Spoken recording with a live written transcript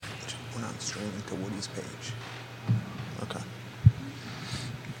Streaming to Woody's page. Okay.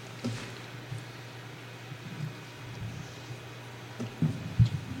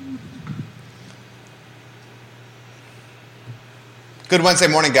 Good Wednesday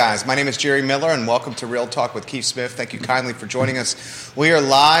morning, guys. My name is Jerry Miller, and welcome to Real Talk with Keith Smith. Thank you kindly for joining us. We are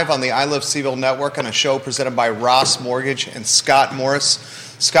live on the I Love CVille Network on a show presented by Ross Mortgage and Scott Morris.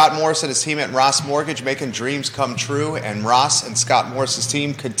 Scott Morris and his team at Ross Mortgage making dreams come true, and Ross and Scott Morris's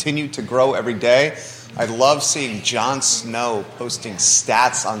team continue to grow every day. I love seeing Jon Snow posting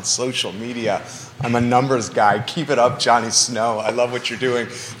stats on social media. I'm a numbers guy. Keep it up, Johnny Snow. I love what you're doing.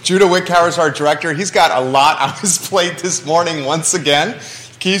 Judah Wickhauer is our director. He's got a lot on his plate this morning once again.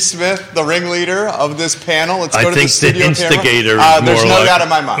 Keith Smith, the ringleader of this panel. Let's go to the studio camera. I think the instigator There's no doubt in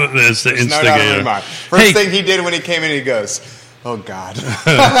my mind. There's the instigator. No doubt in my mind. First thing he did when he came in, he goes, "Oh, God."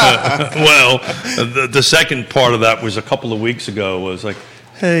 Well, the second part of that was a couple of weeks ago was like,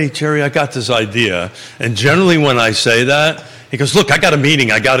 "Hey, Jerry, I got this idea." And generally when I say that, he goes, "Look, I got a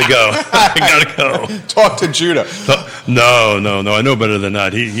meeting. I got to go. I got to go." Talk to Judah. No. I know better than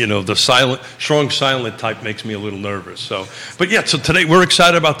that. He, the strong silent type makes me a little nervous. So today we're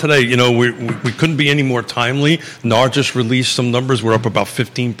excited about today. We couldn't be any more timely. NAR just released some numbers. We're up about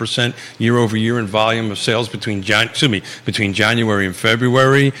 15% year over year in volume of sales between January and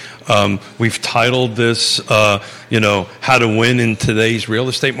February. We've titled this, how to win in today's real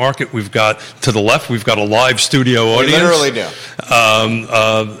estate market. We've got to the left. We've got a live studio audience. We literally do.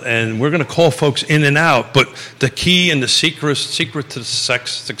 And we're going to call folks in and out. But the key and the secret to the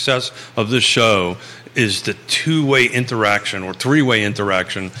success of this show is the two-way interaction or three-way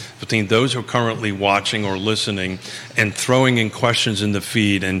interaction between those who are currently watching or listening and throwing in questions in the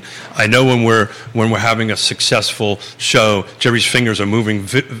feed. And I know when we're having a successful show, Jerry's fingers are moving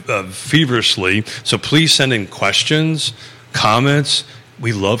feverishly. So please send in questions, comments.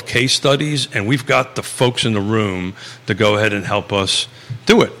 We love case studies, and we've got the folks in the room to go ahead and help us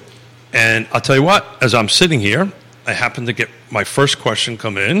do it. And I'll tell you what, as I'm sitting here, I happen to get my first question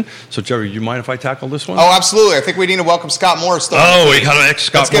come in. So, Jerry, you mind if I tackle this one? Oh, absolutely. I think we need to welcome Scott Morris. We got to ex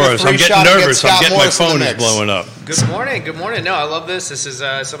Scott Morris. I'm getting nervous. My phone is blowing up. Good morning. No, I love this. This is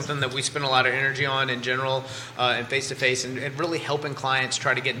something that we spend a lot of energy on in general and face-to-face and really helping clients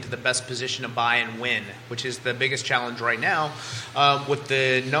try to get into the best position to buy and win, which is the biggest challenge right now. With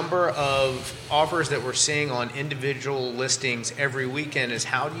the number of offers that we're seeing on individual listings every weekend is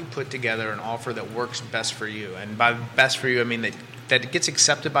how do you put together an offer that works best for you? And by best for you, I mean that it gets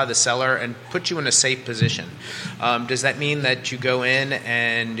accepted by the seller and puts you in a safe position. Does that mean that you go in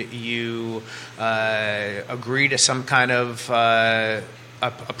and you agree to some kind of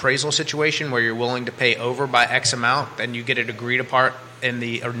appraisal situation where you're willing to pay over by X amount and you get it agreed upon in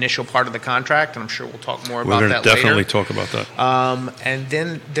the initial part of the contract? And I'm sure we'll talk more about that later. We're going to definitely talk about that. And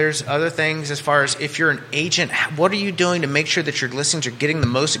then there's other things as far as if you're an agent, what are you doing to make sure that your listings are getting the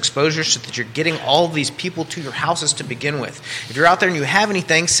most exposure so that you're getting all of these people to your houses to begin with? If you're out there and you have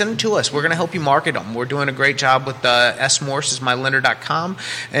anything, send them to us. We're going to help you market them. We're doing a great job with smorrisismylender.com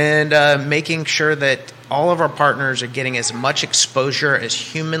and making sure that all of our partners are getting as much exposure as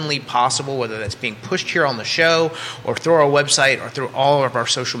humanly possible, whether that's being pushed here on the show or through our website or through all of our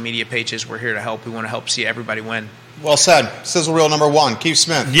social media pages. We're here to help. We want to help see everybody win. Well said. Sizzle reel number one, Keith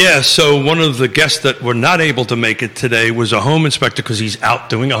Smith. Yeah, so one of the guests that were not able to make it today was a home inspector because he's out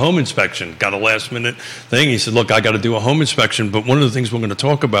doing a home inspection. Got a last-minute thing. He said, look, I got to do a home inspection. But one of the things we're going to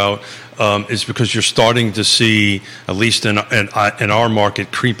talk about is because you're starting to see, at least in our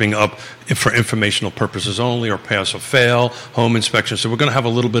market, creeping up for informational purposes only or pass or fail home inspection. So we're going to have a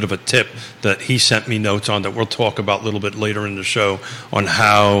little bit of a tip that he sent me notes on that we'll talk about a little bit later in the show on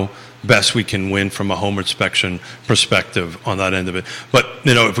how best we can win from a home inspection perspective on that end of it. But,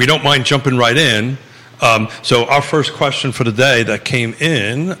 if we don't mind jumping right in, so our first question for the day that came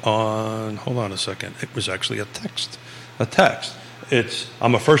in on, hold on a second, it was actually a text. It's,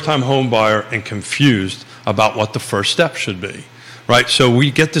 I'm a first-time home buyer and confused about what the first step should be. Right, so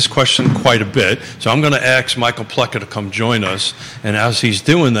we get this question quite a bit. So I'm going to ask Michael Plecker to come join us. And as he's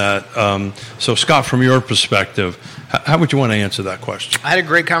doing that, so Scott, from your perspective, how would you want to answer that question? I had a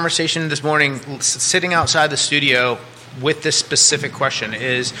great conversation this morning sitting outside the studio with this specific question.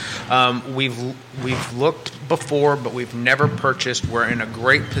 We've looked before, but we've never purchased. We're in a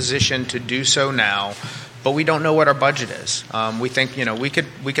great position to do so now, but we don't know what our budget is. We think we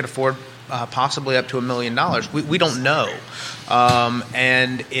could afford possibly up to $1 million. We don't know.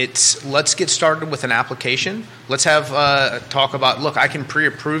 And let's get started with an application. Let's have talk about, look, I can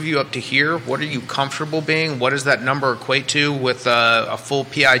pre-approve you up to here. What are you comfortable being? What does that number equate to with a full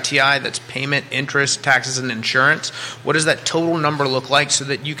PITI, that's payment, interest, taxes, and insurance? What does that total number look like, so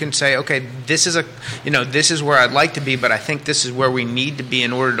that you can say, okay, this is where I'd like to be, but I think this is where we need to be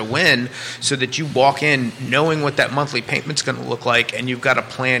in order to win, so that you walk in knowing what that monthly payment's going to look like, and you've got a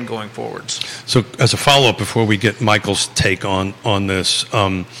plan going forwards. So as a follow-up, before we get Michael's take on this,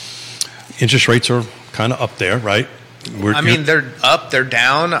 interest rates are kind of up there, right? They're up, they're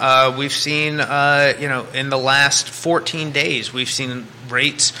down. We've seen, in the last 14 days, we've seen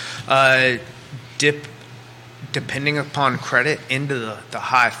rates dip, depending upon credit, into the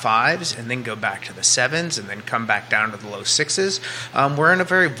high 5s, and then go back to the 7s, and then come back down to the low 6s. We're in a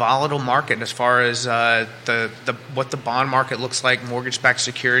very volatile market as far as what the bond market looks like, mortgage-backed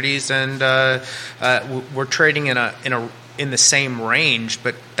securities, and we're trading in the same range,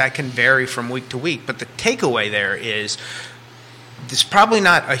 but that can vary from week to week. But the takeaway there is, there's probably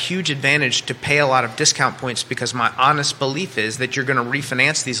not a huge advantage to pay a lot of discount points, because my honest belief is that you're going to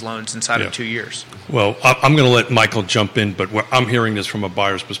refinance these loans inside of 2 years. Well, I'm going to let Michael jump in, but I'm hearing this from a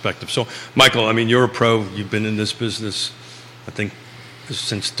buyer's perspective. So, Michael, I mean, you're a pro. You've been in this business, I think,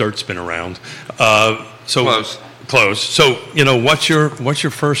 since dirt's been around. Close. So, what's your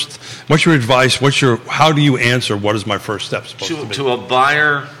advice? How do you answer, what is my first step supposed to be? To a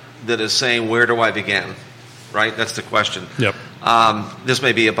buyer that is saying, where do I begin? Right? That's the question. Yep. This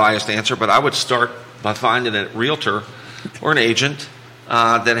may be a biased answer, but I would start by finding a realtor or an agent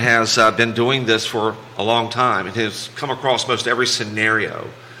that has been doing this for a long time and has come across most every scenario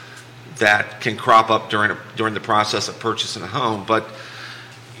that can crop up during the process of purchasing a home. But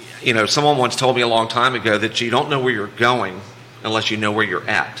someone once told me a long time ago that you don't know where you're going unless you know where you're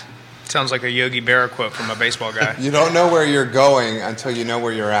at. Sounds like a Yogi Berra quote from a baseball guy. You don't know where you're going until you know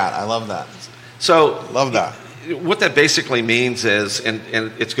where you're at. I love that. So, love that. What that basically means is, and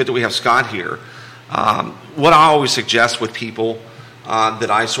it's good that we have Scott here, what I always suggest with people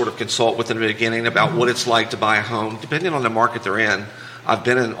that I sort of consult with in the beginning about what it's like to buy a home, depending on the market they're in. I've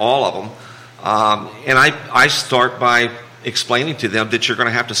been in all of them. And I start by explaining to them that you're going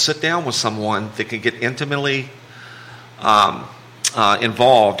to have to sit down with someone that can get intimately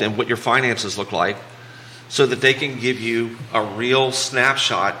involved in what your finances look like, so that they can give you a real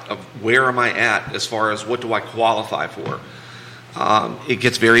snapshot of where am I at as far as what do I qualify for. It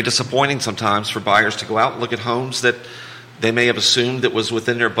gets very disappointing sometimes for buyers to go out and look at homes that they may have assumed that was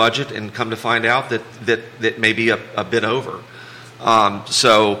within their budget, and come to find out that may be a bit over.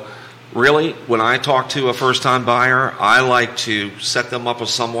 So really, when I talk to a first-time buyer, I like to set them up with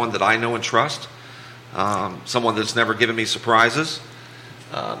someone that I know and trust, someone that's never given me surprises.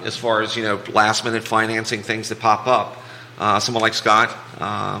 As far as last-minute financing things that pop up, someone like Scott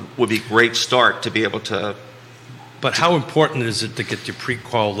would be a great start to be able to. But how important is it to get your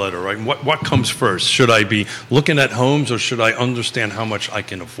pre-qual letter, right? What comes first? Should I be looking at homes, or should I understand how much I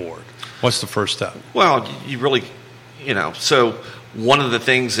can afford? What's the first step? Well, you really, so one of the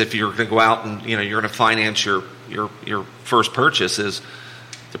things, if you're going to go out and you're going to finance your first purchase, is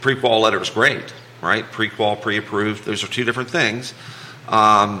the pre-qual letter is great, right? Pre-qual, pre-approved, those are two different things.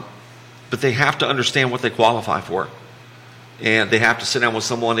 But they have to understand what they qualify for. And they have to sit down with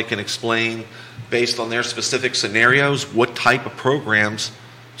someone that can explain, based on their specific scenarios, what type of programs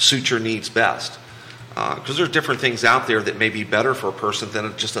suit your needs best. Because there's different things out there that may be better for a person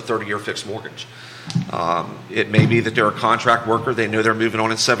than just a 30-year fixed mortgage. It may be that they're a contract worker. They know they're moving on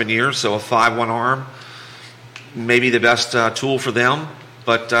in 7 years, so a 5-1 ARM may be the best tool for them.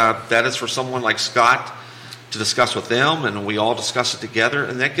 But that is for someone like Scott to discuss with them, and we all discuss it together,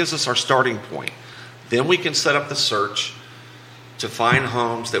 and that gives us our starting point. Then we can set up the search to find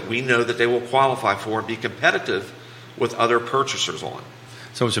homes that we know that they will qualify for and be competitive with other purchasers on.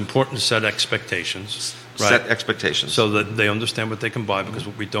 So it's important to set expectations. Right? Set expectations. So that they understand what they can buy, because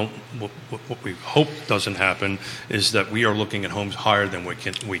what we hope doesn't happen is that we are looking at homes higher than we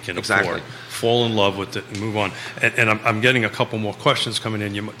can Exactly. afford. Fall in love with it and move on. And I'm getting a couple more questions coming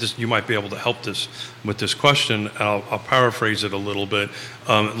in. You might be able to help with this question. I'll paraphrase it a little bit.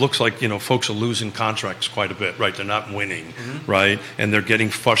 It looks like folks are losing contracts quite a bit, right? They're not winning, right? And they're getting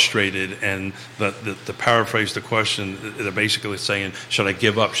frustrated. And the paraphrase the question, they're basically saying, should I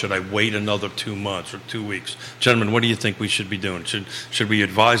give up? Should I wait another 2 months or 2 2 weeks. Gentlemen, what do you think we should be doing? Should we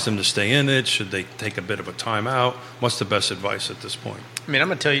advise them to stay in it? Should they take a bit of a time out? What's the best advice at this point? I mean, I'm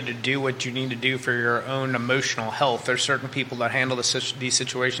going to tell you to do what you need to do for your own emotional health. There's certain people that handle these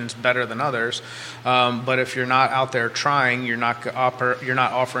situations better than others, but if you're not out there trying, you're not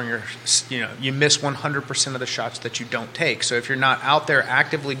offering you miss 100% of the shots that you don't take. So if you're not out there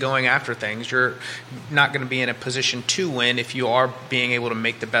actively going after things, you're not going to be in a position to win if you are being able to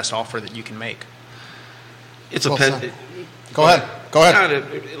make the best offer that you can make. It's Go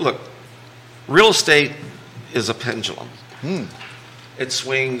ahead. Look, real estate is a pendulum. It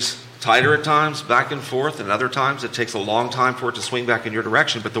swings tighter at times, back and forth, and other times it takes a long time for it to swing back in your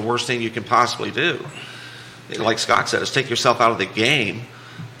direction. But the worst thing you can possibly do, like Scott said, is take yourself out of the game,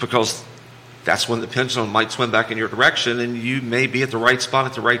 because that's when the pendulum might swing back in your direction, and you may be at the right spot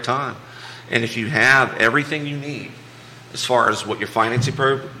at the right time. And if you have everything you need, as far as what your financing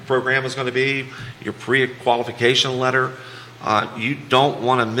program is going to be, your pre-qualification letter, you don't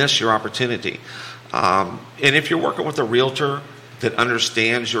want to miss your opportunity. And if you're working with a realtor that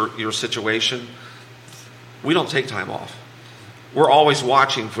understands your situation, we don't take time off. We're always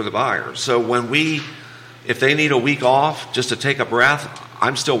watching for the buyer. So if they need a week off just to take a breath,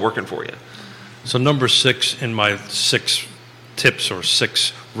 I'm still working for you. So number 6 in my 6 tips or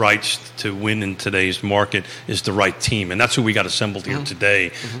 6 rights to win in today's market is the right team, and that's who we got assembled here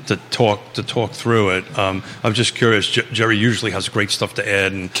today to talk through it. I'm just curious. Jerry usually has great stuff to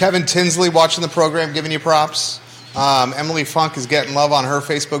add. And Kevin Tinsley watching the program, giving you props. Emily Funk is getting love on her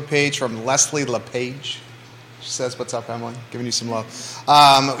Facebook page from Leslie LePage. She says, "What's up, Emily? Giving you some love."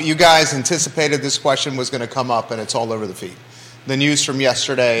 You guys anticipated this question was going to come up, and it's all over the feed. The news from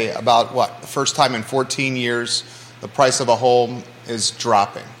yesterday about the first time in 14 years the price of a home is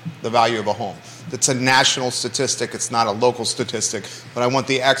dropping, the value of a home. It's a national statistic. It's not a local statistic, but I want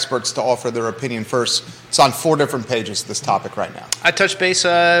the experts to offer their opinion first. It's on 4 different pages, this topic right now. I touched base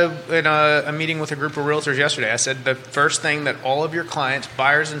in a meeting with a group of realtors yesterday. I said the first thing that all of your clients,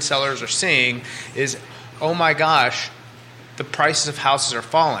 buyers and sellers, are seeing is, oh my gosh, the prices of houses are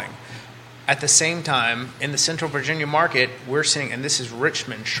falling. At the same time, in the Central Virginia market, we're seeing, and this is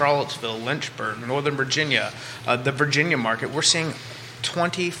Richmond, Charlottesville, Lynchburg, Northern Virginia, the Virginia market, we're seeing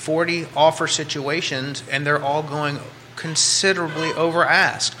 20, 40 offer situations, and they're all going considerably over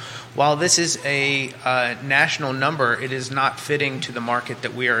ask. While this is a national number, it is not fitting to the market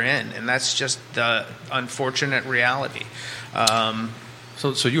that we are in, and that's just the unfortunate reality.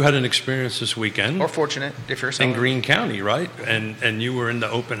 So you had an experience this weekend. Or fortunate, if you're selling. In Greene County, right? And you were in the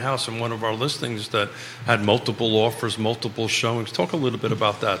open house in one of our listings that had multiple offers, multiple showings. Talk a little bit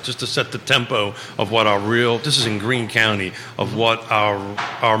about that, just to set the tempo of what this is in Greene County, of what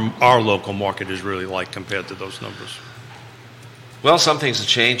our local market is really like compared to those numbers. Well, some things have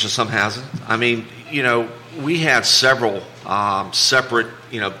changed and some hasn't. I mean, we had several separate,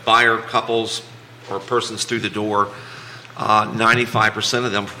 buyer couples or persons through the door. 95%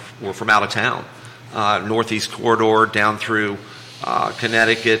 of them were from out of town, Northeast Corridor down through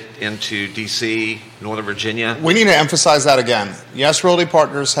Connecticut into D.C., Northern Virginia. We need to emphasize that again. Yes Realty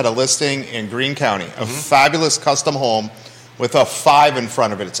Partners had a listing in Greene County, a fabulous custom home with a 5 in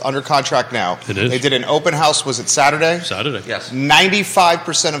front of it. It's under contract now. It is. They did an open house. Was it Saturday? Saturday. Yes.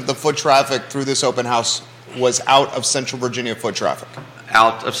 95% of the foot traffic through this open house was out of Central Virginia foot traffic.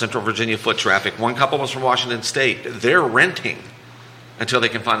 Out of Central Virginia foot traffic. One couple was from Washington State. They're renting until they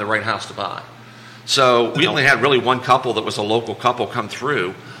can find the right house to buy. So we only had really one couple that was a local couple come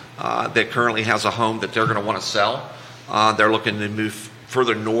through that currently has a home that they're going to want to sell. They're looking to move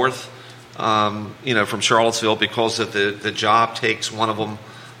further north, from Charlottesville, because of the job takes one of them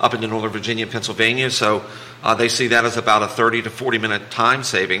up into Northern Virginia and Pennsylvania. So they see that as about a 30 to 40 minute time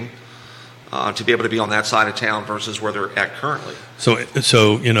saving to be able to be on that side of town versus where they're at currently. So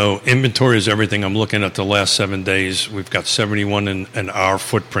inventory is everything. I'm looking at the last 7 days. We've got 71 in our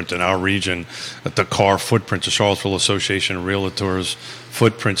footprint, in our region. At the CAR footprint, the Charlottesville Association of Realtors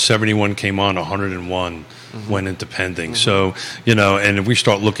footprint, 71 came on, 101 went into pending. So, and if we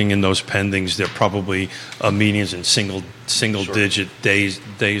start looking in those pendings, they're probably medians in single digit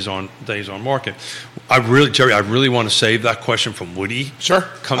days on market. Jerry, I really want to save that question from Woody. Sure,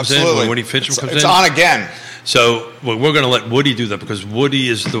 comes absolutely. in when Woody Fincham comes in. It's on again. So we're going to let Woody do that, because Woody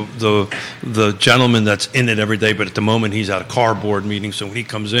is the gentleman that's in it every day. But at the moment, he's at a car board meeting. So when he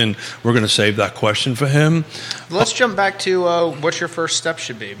comes in, we're going to save that question for him. Let's jump back to what your first step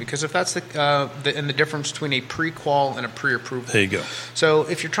should be, because if that's the difference between a pre-qual and a pre-approval. There you go. So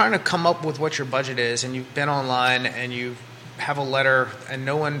if you're trying to come up with what your budget is, and you've been online and you have a letter and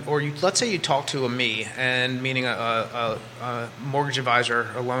no one, or let's say you talk to meaning a mortgage advisor,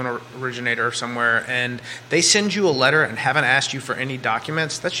 a loan originator somewhere, and they send you a letter and haven't asked you for any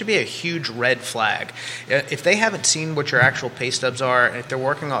documents, that should be a huge red flag. If they haven't seen what your actual pay stubs are, if they're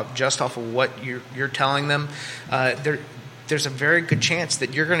working just off of what you're telling them, there's a very good chance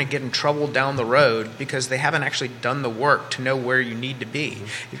that you're going to get in trouble down the road because they haven't actually done the work to know where you need to be.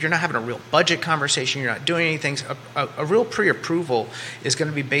 If you're not having a real budget conversation, you're not doing anything, a real pre-approval is going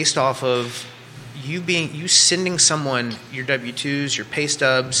to be based off of you sending someone your W-2s, your pay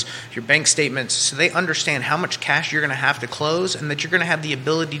stubs, your bank statements, so they understand how much cash you're going to have to close and that you're going to have the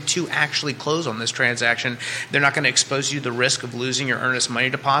ability to actually close on this transaction. They're not going to expose you to the risk of losing your earnest money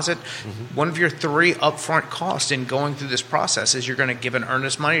deposit. One of your 3 upfront costs in going through this process is you're going to give an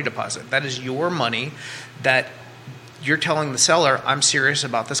earnest money deposit. That is your money that you're telling the seller, I'm serious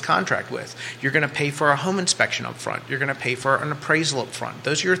about this contract with. You're going to pay for a home inspection up front. You're going to pay for an appraisal up front.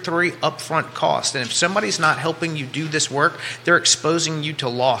 Those are your 3 upfront costs. And if somebody's not helping you do this work, they're exposing you to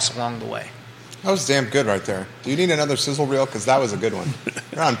loss along the way. That was damn good right there. Do you need another sizzle reel? Because that was a good one.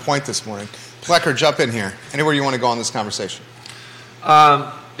 You're on point this morning. Plecker, jump in here. Anywhere you want to go on this conversation?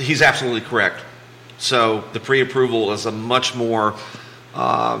 He's absolutely correct. So the pre-approval is a much more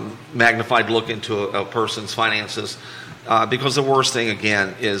magnified look into a person's finances, because the worst thing,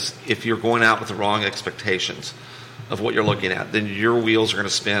 again, is if you're going out with the wrong expectations of what you're looking at, then your wheels are going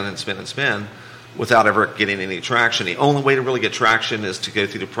to spin and spin and spin without ever getting any traction. The only way to really get traction is to go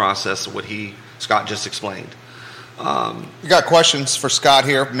through the process of what Scott just explained. We got questions for Scott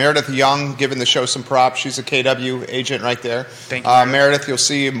here. Meredith Young giving the show some props. She's a KW agent right there. Thank you. Meredith, you'll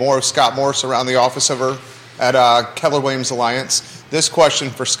see more of Scott Morris around the office of her at Keller Williams Alliance. This question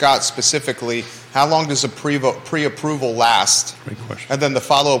for Scott specifically, how long does a pre-approval last? Great question. And then the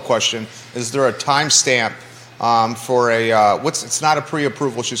follow-up question, is there a timestamp for it's not a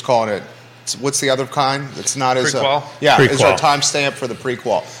pre-approval, she's calling it. What's the other kind? It's not as Pre-qual? Yeah, Pre-qual. Is there a timestamp for the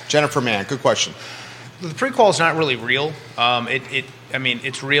pre-qual? Jennifer Mann, good question. The pre-qual is not really real.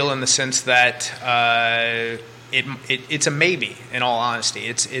 It's real in the sense that it's a maybe. In all honesty,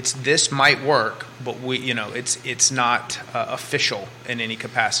 it's this might work, but it's not official in any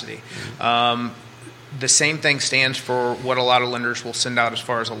capacity. The same thing stands for what a lot of lenders will send out as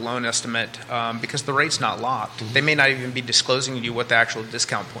far as a loan estimate, because the rate's not locked. They may not even be disclosing to you what the actual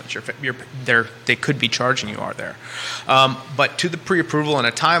discount points they could be charging you are there. But to the pre-approval and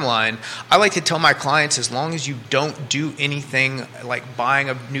a timeline, I like to tell my clients, as long as you don't do anything like buying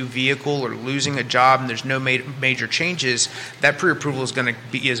a new vehicle or losing a job and there's no major changes, that pre-approval is going to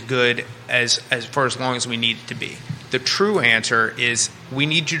be as good as for as long as we need it to be. The true answer is we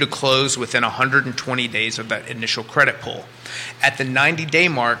need you to close within 120 days of that initial credit pull. At the 90-day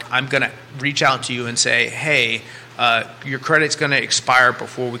mark, I'm going to reach out to you and say, hey, your credit's going to expire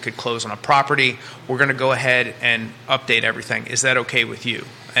before we could close on a property. We're going to go ahead and update everything. Is that okay with you?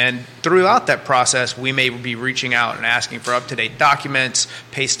 And throughout that process, we may be reaching out and asking for up-to-date documents,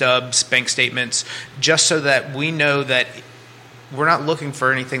 pay stubs, bank statements, just so that we know that we're not looking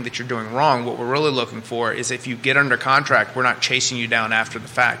for anything that you're doing wrong. What we're really looking for is if you get under contract, we're not chasing you down after the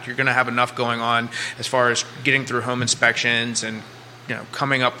fact. You're going to have enough going on as far as getting through home inspections and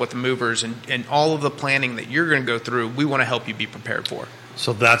coming up with the movers and all of the planning that you're going to go through. We want to help you be prepared for.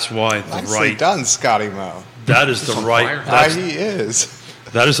 So that's why Nicely done, Scotty Mo. That is the right. He is.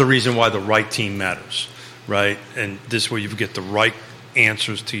 That is the reason why the right team matters, right? And this way you get the right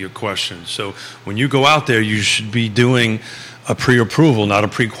answers to your questions. So when you go out there, you should be doing a pre-approval, not a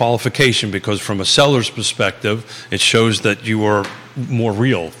pre-qualification, because from a seller's perspective, it shows that you are more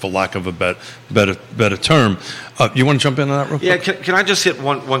real, for lack of a better term. You want to jump in on that real quick? Yeah, can I just hit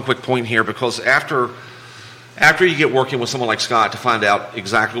one quick point here? Because after you get working with someone like Scott to find out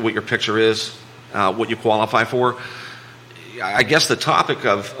exactly what your picture is, what you qualify for, I guess the topic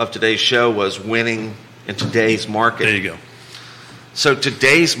of today's show was winning in today's market. There you go. So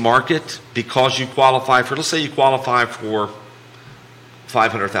today's market, because you qualify for, let's say you qualify for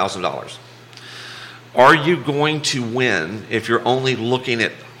 $500,000. Are you going to win if you're only looking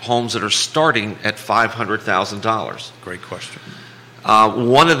at homes that are starting at $500,000? Great question.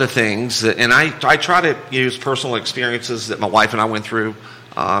 One of the things that, and I try to use personal experiences that my wife and I went through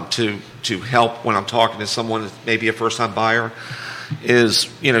to help when I'm talking to someone that's maybe a first-time buyer, is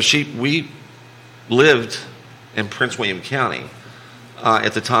we lived in Prince William County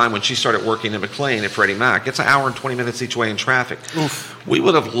at the time when she started working in McLean at Freddie Mac. It's an hour and 20 minutes each way in traffic. Oof. We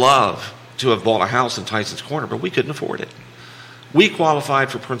would have loved to have bought a house in Tyson's Corner, but we couldn't afford it. We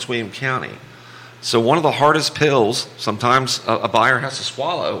qualified for Prince William County. So one of the hardest pills sometimes a buyer has to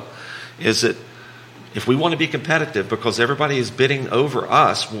swallow is that if we want to be competitive, because everybody is bidding over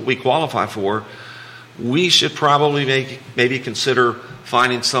us, what we qualify for, we should probably maybe consider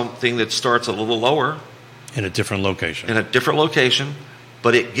finding something that starts a little lower. In a different location.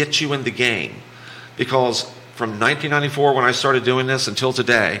 But it gets you in the game. Because from 1994, when I started doing this, until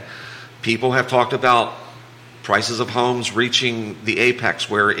today, people have talked about prices of homes reaching the apex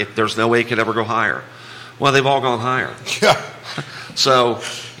where there's no way it could ever go higher. Well, they've all gone higher. Yeah. So,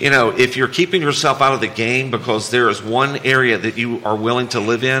 if you're keeping yourself out of the game because there is one area that you are willing to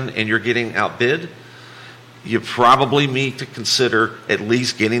live in and you're getting outbid, you probably need to consider at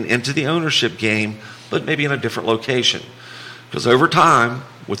least getting into the ownership game, but maybe in a different location. Because over time,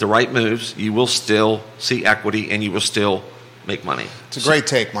 with the right moves, you will still see equity and you will still make money. It's a great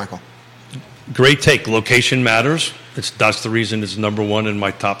take, Michael. Great take. Location matters. That's the reason it's number one in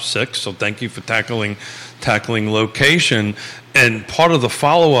my top 6. So thank you for tackling location. And part of the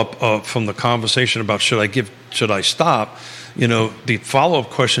follow-up from the conversation about should I stop, the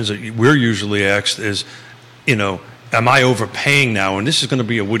follow-up questions that we're usually asked is, am I overpaying now? And this is going to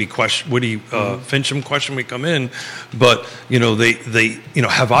be a witty Fincham question we come in, but they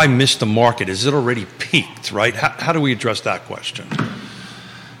have I missed the market? Is it already peaked? Right? How do we address that question?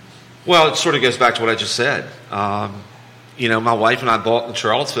 Well, it sort of goes back to what I just said. My wife and I bought in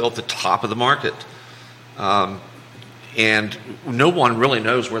Charlottesville at the top of the market, and no one really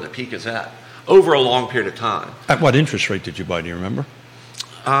knows where the peak is at over a long period of time. At what interest rate did you buy? Do you remember?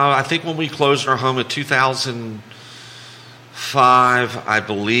 I think when we closed our home in 2005, I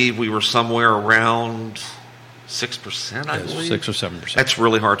believe we were somewhere around 6%, I believe. 6 or 7%. That's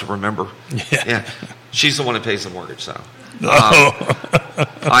really hard to remember. Yeah. She's the one that pays the mortgage, so.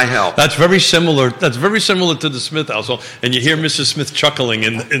 I help. That's very similar to the Smith household, and you hear Mrs. Smith chuckling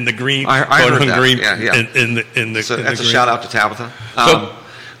in the green. I heard that. Green, yeah. So that's a shout out to Tabitha.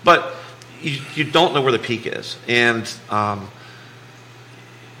 But you don't know where the peak is, and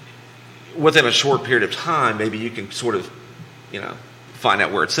within a short period of time, maybe you can sort of, find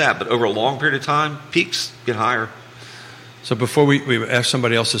out where it's at. But over a long period of time, peaks get higher. So before we ask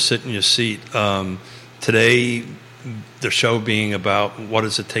somebody else to sit in your seat, today, the show being about what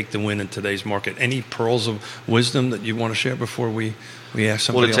does it take to win in today's market. Any pearls of wisdom that you want to share before we ask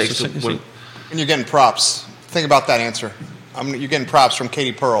somebody else to sit in your seat? And you're getting props. Think about that answer. You're getting props from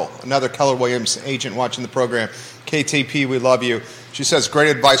Katie Pearl, another Keller Williams agent watching the program. KTP, we love you. She says, great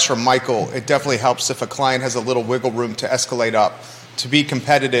advice from Michael. It definitely helps if a client has a little wiggle room to escalate up. To be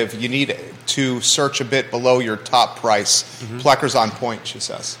competitive, you need to search a bit below your top price. Mm-hmm. Plecker's on point, she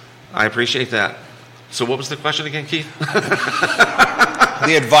says. I appreciate that. So what was the question again, Keith? The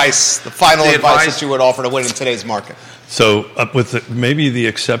final advice that you would offer to win in today's market. So with maybe the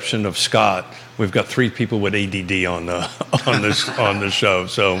exception of Scott, we've got 3 people with ADD on the show.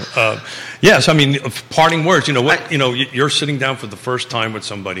 So yes, I mean, parting words. You're sitting down for the first time with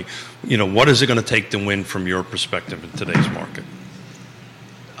somebody. What is it going to take to win from your perspective in today's market?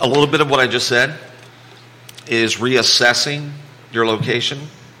 A little bit of what I just said is reassessing your location,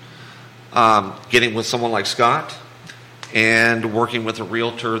 getting with someone like Scott, and working with a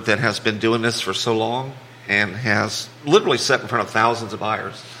realtor that has been doing this for so long and has literally sat in front of thousands of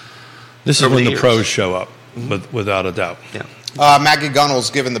buyers. This is when the pros show up, without a doubt. Yeah. Maggie Gunnell's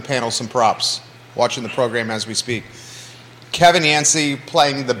giving the panel some props, watching the program as we speak. Kevin Yancey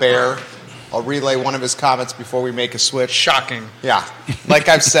playing the bear. I'll relay one of his comments before we make a switch. Shocking. Yeah. Like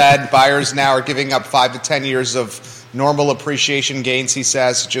I've said, buyers now are giving up 5 to 10 years of normal appreciation gains, he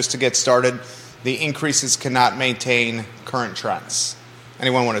says, just to get started. The increases cannot maintain current trends.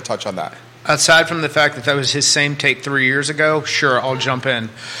 Anyone want to touch on that? Aside from the fact that was his same take 3 years ago, sure, I'll jump in.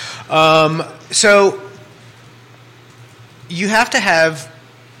 So you have to have,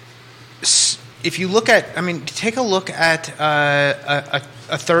 if you look at, take a look at a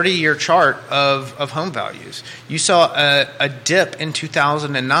 30-year chart of home values. You saw a dip in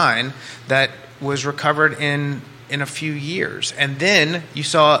 2009 that was recovered in a few years. And then you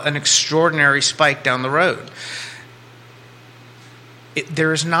saw an extraordinary spike down the road.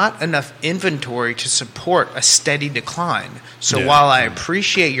 There is not enough inventory to support a steady decline. So while I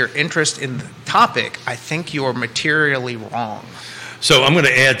appreciate your interest in the topic, I think you're materially wrong. So I'm going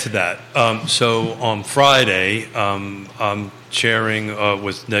to add to that. So on Friday, I'm chairing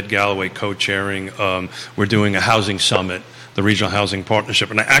with Ned Galloway, co-chairing. We're doing a housing summit, the Regional Housing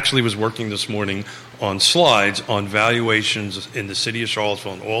Partnership. And I actually was working this morning on slides on valuations in the city of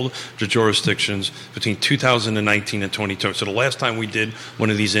Charlottesville and all the jurisdictions between 2019 and 2020. So the last time we did one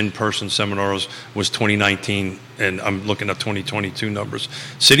of these in-person seminars was 2019, and I'm looking at 2022 numbers.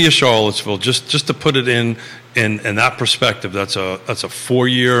 City of Charlottesville, just to put it in that perspective, that's a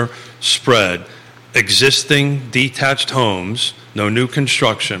 4-year spread. existing detached homes, no new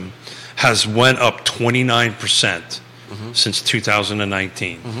construction, has went up 29% since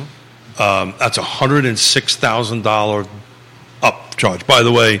 2019. That's a $106,000 upcharge. By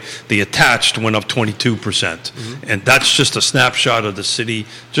the way, the attached went up 22%, and that's just a snapshot of the city,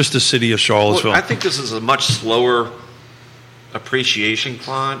 just the city of Charlottesville. Well, I think this is a much slower appreciation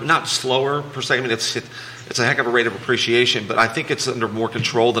climb. Not slower per se. I mean, it's a heck of a rate of appreciation, but I think it's under more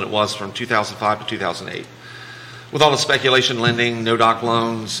control than it was from 2005 to 2008. With all the speculation lending, no doc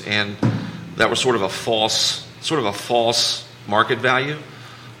loans, and that was sort of a false market value.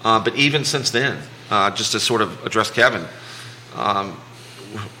 But even since then, just to sort of address Kevin,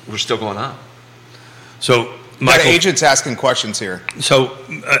 we're still going up. So, Michael, agents asking questions here. So,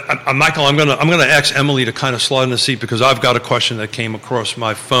 Michael, I'm gonna ask Emily to kind of slide in the seat because I've got a question that came across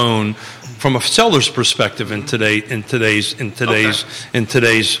my phone from a seller's perspective in today's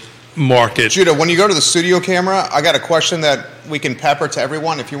market. Judah, when you go to the studio camera, I got a question that we can pepper to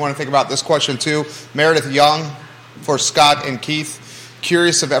everyone. If you want to think about this question too, Meredith Young for Scott and Keith.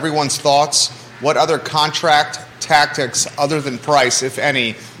 Curious of everyone's thoughts. What other contract tactics other than price, if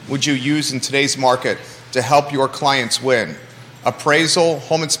any, would you use in today's market to help your clients win? Appraisal,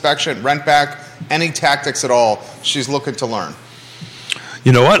 home inspection, rent back, any tactics at all she's looking to learn.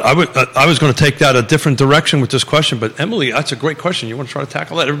 You know what? I was going to take that a different direction with this question, but Emily, that's a great question. You want to try to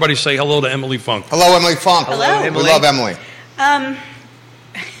tackle that? Everybody say hello to Emily Funk. Hello, Emily Funk. Hello, Emily. We love Emily. I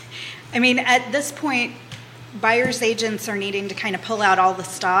mean, at this point, buyer's agents are needing to kind of pull out all the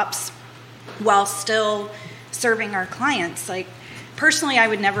stops while still serving our clients. Like, personally, I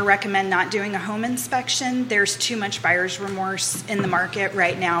would never recommend not doing a home inspection. There's too much buyer's remorse in the market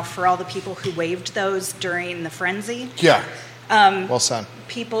right now for all the people who waived those during the frenzy. Yeah. Well said.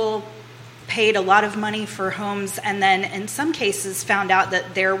 People paid a lot of money for homes and then in some cases found out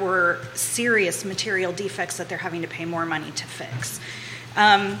that there were serious material defects that they're having to pay more money to fix.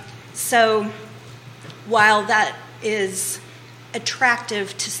 So while that is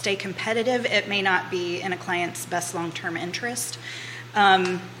attractive to stay competitive, it may not be in a client's best long-term interest.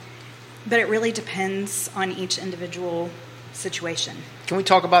 But it really depends on each individual situation. Can we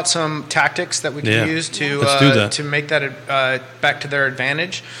talk about some tactics that we can use to make that back to their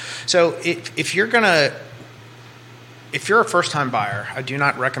advantage? So if you're a first-time buyer, I do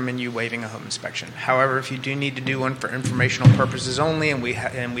not recommend you waiving a home inspection. However, if you do need to do one for informational purposes only, and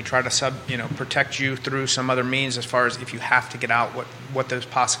we try to protect you through some other means, as far as if you have to get out what those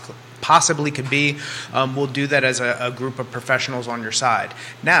possibly could be, we'll do that as a group of professionals on your side.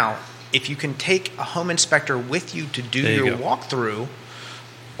 Now, if you can take a home inspector with you to do your walkthrough,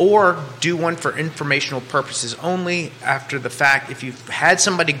 or do one for informational purposes only after the fact, if you've had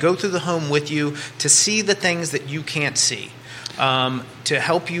somebody go through the home with you to see the things that you can't see, to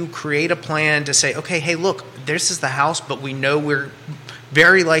help you create a plan to say, okay, hey, look, this is the house, but we know we're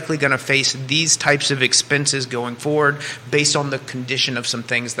very likely going to face these types of expenses going forward based on the condition of some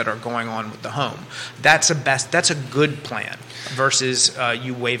things that are going on with the home. That's a good plan versus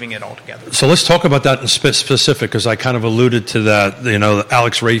you waiving it altogether. So let's talk about that in specific, because I kind of alluded to that. You know,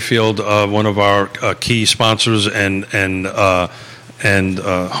 Alex Rayfield, one of our key sponsors and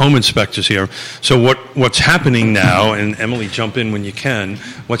home inspectors here. So what's happening now, and Emily, jump in when you can,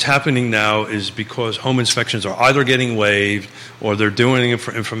 what's happening now is because home inspections are either getting waived or they're doing it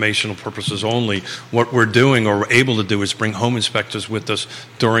for informational purposes only, what we're doing or we're able to do is bring home inspectors with us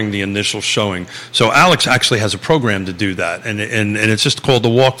during the initial showing. So Alex actually has a program to do that, and it's just called the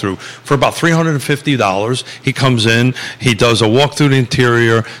walkthrough. For about $350, he comes in, he does a walk through the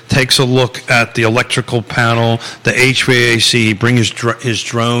interior, takes a look at the electrical panel, the HVAC, he brings his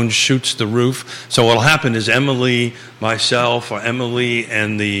drone, shoots the roof. So what'll happen is Emily, myself, or Emily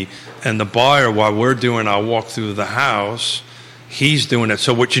and the buyer, while we're doing our walk through the house, he's doing it.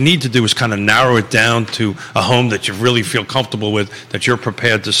 So what you need to do is kind of narrow it down to a home that you really feel comfortable with, that you're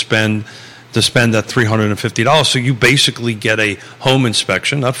prepared to spend that $350. So you basically get a home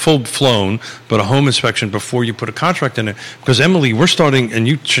inspection, not full-blown, but a home inspection before you put a contract in it. Because, Emily, we're starting, and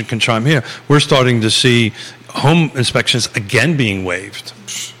you can chime here, we're starting to see home inspections again being waived.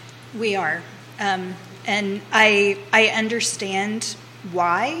 We are. And I understand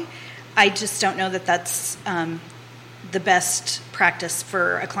why. I just don't know that that's the best practice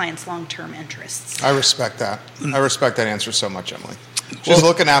for a client's long-term interests. I respect that. I respect that answer so much, Emily. She's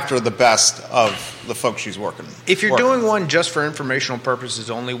looking after the best of the folks she's working with. If you're doing one just for informational purposes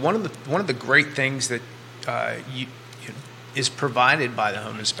only, one of the great things that is provided by the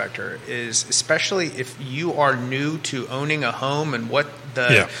home inspector is, especially if you are new to owning a home and what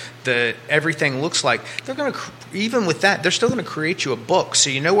the everything looks like, they're going to, even with that, they're still going to create you a book so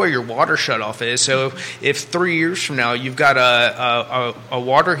you know where your water shutoff is. So if 3 years from now you've got a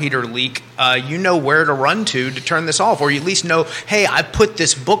water heater leak, you know where to run to turn this off, or you at least know, hey, I put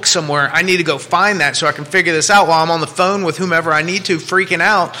this book somewhere, I need to go find that so I can figure this out while I'm on the phone with whomever I need to, freaking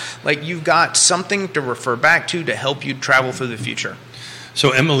out. Like, you've got something to refer back to help you travel through the future.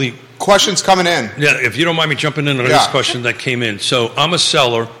 So, Emily, questions coming in. Yeah, if you don't mind me jumping in on this question that came in. So, I'm a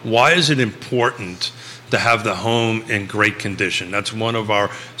seller. Why is it important to have the home in great condition? That's one of our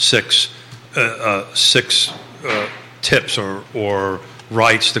six tips or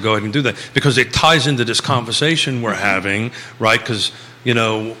rights to go ahead and do that, because it ties into this conversation we're having, right? Because, you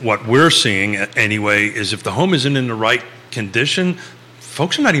know, what we're seeing anyway is if the home isn't in the right condition,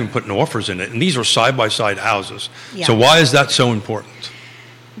 folks are not even putting offers in it, and these are side-by-side houses. Yeah. So why is that so important?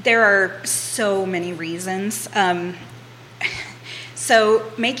 There are so many reasons.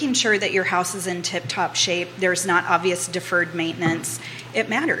 So making sure that your house is in tip-top shape, there's not obvious deferred maintenance, it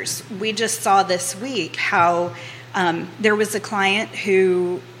matters. We just saw this week how there was a client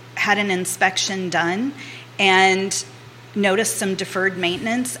who had an inspection done and noticed some deferred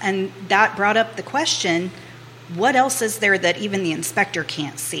maintenance, and that brought up the question, what else is there that even the inspector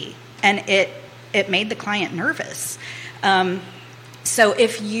can't see? And it made the client nervous. So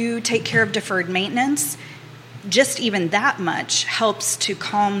if you take care of deferred maintenance, just even that much helps to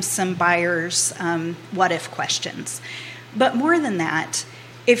calm some buyers' what-if questions. But more than that,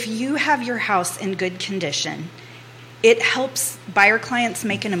 if you have your house in good condition, it helps buyer clients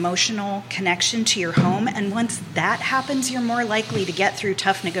make an emotional connection to your home, and once that happens, you're more likely to get through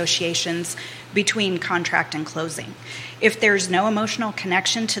tough negotiations between contract and closing. If there's no emotional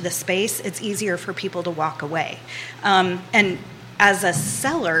connection to the space, it's easier for people to walk away. And as a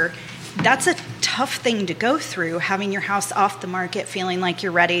seller, that's a tough thing to go through, having your house off the market, feeling like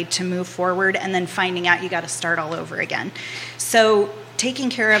you're ready to move forward, and then finding out you got to start all over again. So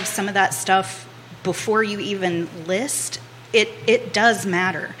taking care of some of that stuff before you even list, it does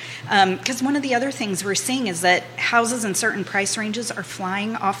matter. Because one of the other things we're seeing is that houses in certain price ranges are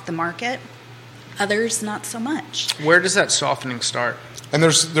flying off the market, others not so much. Where does that softening start? And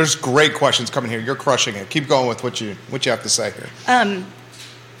there's great questions coming here. You're crushing it. Keep going with what you have to say here.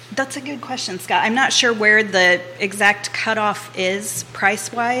 That's a good question, Scott. I'm not sure where the exact cutoff is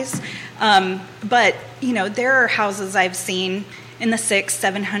price-wise, but you know, there are houses I've seen in the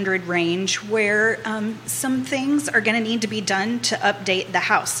 $600-700 range where some things are going to need to be done to update the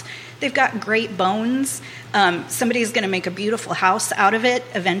house. They've got great bones. Somebody's going to make a beautiful house out of it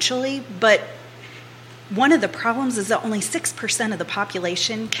eventually, but one of the problems is that only 6% of the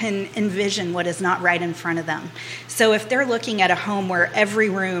population can envision what is not right in front of them. So if they're looking at a home where every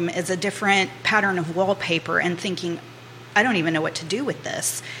room is a different pattern of wallpaper and thinking, I don't even know what to do with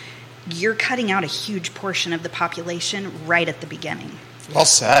this, you're cutting out a huge portion of the population right at the beginning. Well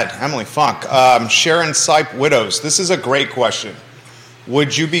said. Emily Funk. Sharon Sipe Widows. This is a great question.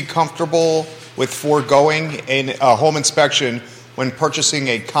 Would you be comfortable with foregoing a home inspection when purchasing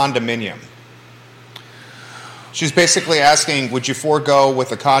a condominium? She's basically asking, would you forego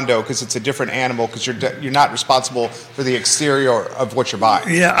with a condo because it's a different animal, because you're not responsible for the exterior of what you're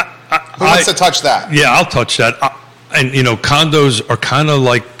buying? Yeah. Who wants to touch that? Yeah, I'll touch that. And, you know, condos are kind of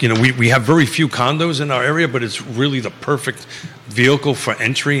like, you know, we have very few condos in our area, but it's really the perfect vehicle for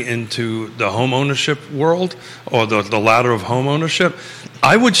entry into the home ownership world, or the ladder of home ownership.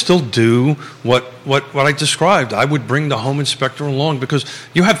 I would still do what I described. I would bring the home inspector along, because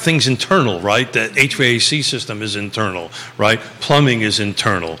you have things internal, right? The HVAC system is internal, right? Plumbing is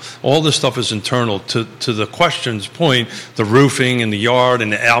internal. All this stuff is internal. To the question's point, the roofing and the yard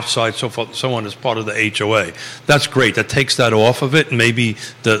and the outside, so forth and so on, is part of the HOA. That's great. That takes that off of it. And maybe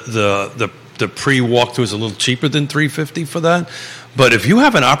the pre-walkthrough is a little cheaper than $350 for that. But if you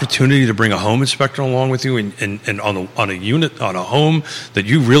have an opportunity to bring a home inspector along with you and on a unit, on a home that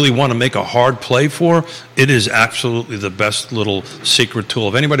you really want to make a hard play for, it is absolutely the best little secret tool.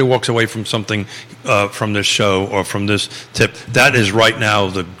 If anybody walks away from something from this show or from this tip, that is right now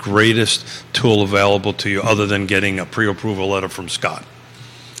the greatest tool available to you, other than getting a pre-approval letter from Scott.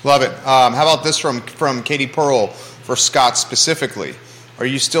 Love it. How about this from Katie Pearl for Scott specifically? Are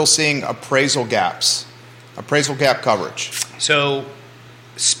you still seeing appraisal gap coverage? So,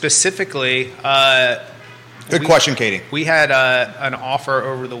 specifically, good question, Katie. We had an offer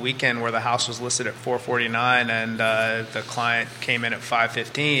over the weekend where the house was listed at $449, and the client came in at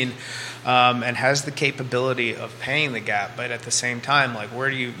 $515, and has the capability of paying the gap, but at the same time, like, where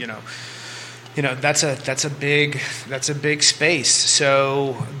do you That's a big space.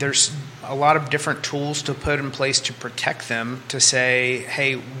 So there's a lot of different tools to put in place to protect them, to say,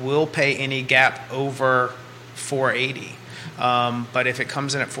 hey, we'll pay any gap over 480. But if it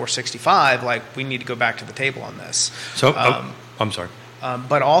comes in at 465, we need to go back to the table on this. So I'm sorry.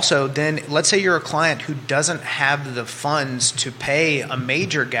 But also, then let's say you're a client who doesn't have the funds to pay a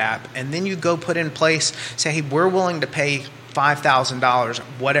major gap, and then you go put in place, say, hey, we're willing to pay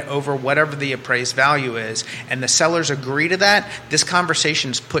 $5,000 over whatever the appraised value is, and the sellers agree to that, this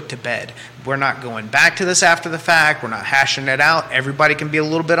conversation's put to bed. We're not going back to this after the fact. We're not hashing it out. Everybody can be a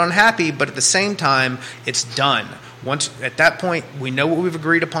little bit unhappy, but at the same time, it's done. Once at that point, we know what we've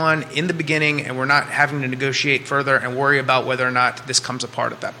agreed upon in the beginning, and we're not having to negotiate further and worry about whether or not this comes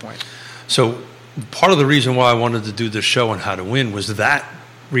apart at that point. So part of the reason why I wanted to do this show on how to win was that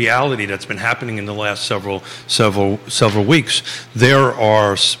reality that's been happening in the last several weeks. There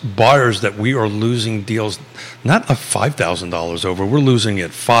are buyers that we are losing deals, not of $5,000 over. We're losing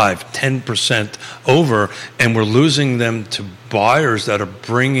it 5-10% over, and we're losing them to buyers that are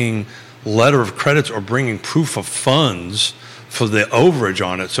bringing letter of credits or bringing proof of funds for the overage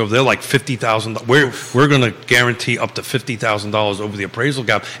on it. So they're like $50,000. We're going to guarantee up to $50,000 over the appraisal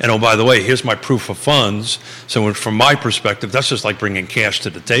gap. And oh, by the way, here's my proof of funds. So from my perspective, that's just like bringing cash to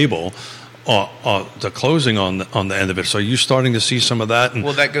the table. The closing on the end of it. So you're starting to see some of that.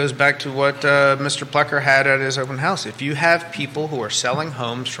 Well, that goes back to what Mr. Plecker had at his open house. If you have people who are selling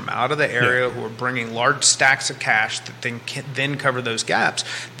homes from out of the area who are bringing large stacks of cash that then cover those gaps,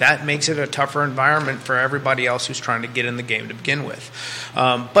 that makes it a tougher environment for everybody else who's trying to get in the game to begin with.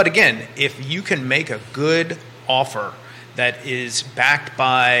 But again, if you can make a good offer that is backed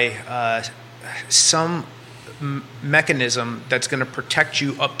by some mechanism that's going to protect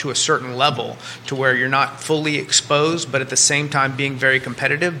you up to a certain level to where you're not fully exposed, but at the same time being very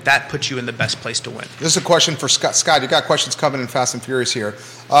competitive, that puts you in the best place to win. This is a question for Scott. Scott, you got questions coming in fast and furious here.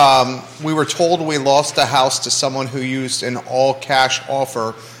 We were told we lost a house to someone who used an all-cash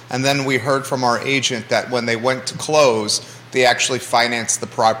offer, and then we heard from our agent that when they went to close, they actually financed the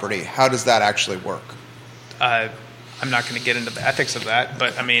property. How does that actually work? I'm not going to get into the ethics of that,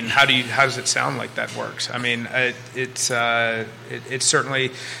 but I mean, how does it sound like that works? I mean, it's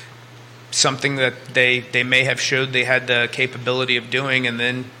certainly something that they may have showed they had the capability of doing, and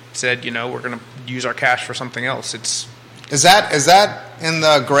then said, we're going to use our cash for something else. Is that in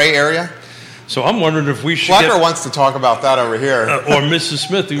the gray area? So I'm wondering if we should. Plecker wants to talk about that over here. Or Mrs.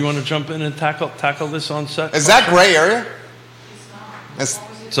 Smith, do you want to jump in and tackle this on set? Is that gray area? It's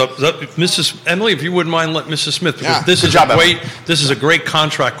So, Mrs. Emily, if you wouldn't mind, let Mrs. Smith, because this is a great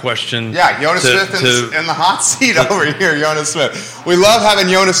contract question. Yeah, Yonna Smith in the hot seat over here. Yonna Smith. We love having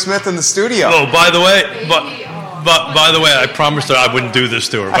Yonna Smith in the studio. Oh, by the way, by the way, I promised her I wouldn't do this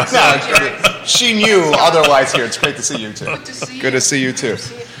to her. No, she knew otherwise. Here, it's great to see you too. Good to see you too.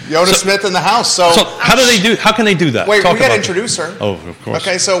 Yonna Smith in the house. So how can they do that? Wait, we got to introduce her. Oh, of course.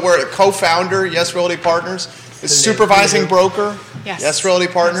 Okay, so we're co-founder, Yes Realty Partners, supervising broker. Yes, Realty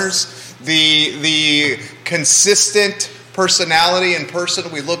Partners, the consistent personality in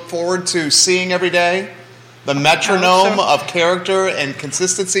person we look forward to seeing every day, the metronome of character and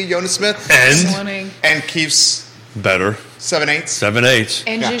consistency, Yonna Smith, and Keith's better 7/8, 7/8,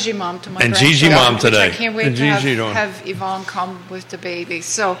 and Gigi mom to my and Gigi mom today. I can't wait to have Yvonne come with the baby.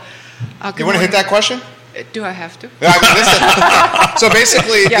 So, you want to hit that question? Do I have to? So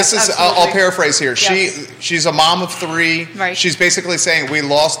basically, yes, this is, I'll paraphrase here. Yes. She's a mom of 3. Right. She's basically saying we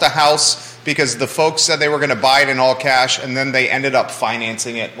lost a house because the folks said they were going to buy it in all cash, and then they ended up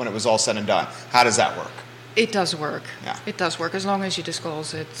financing it when it was all said and done. How does that work? It does work. Yeah. It does work as long as you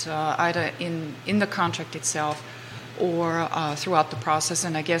disclose it either in the contract itself or throughout the process.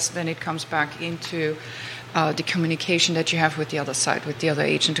 And I guess then it comes back into the communication that you have with the other side, with the other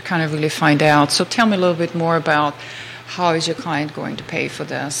agent, to kind of really find out. So tell me a little bit more about how is your client going to pay for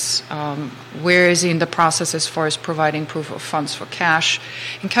this? Where is he in the process as far as providing proof of funds for cash?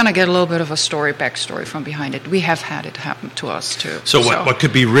 And kind of get a little bit of a backstory from behind it. We have had it happen to us too. So what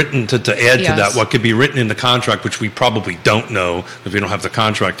could be written to add to that? What could be written in the contract, which we probably don't know if we don't have the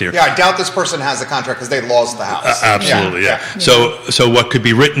contract here? Yeah, I doubt this person has the contract because they lost the house. Absolutely, yeah. So what could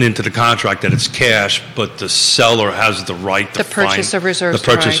be written into the contract that it's cash, but the seller has the right to the purchaser reserves the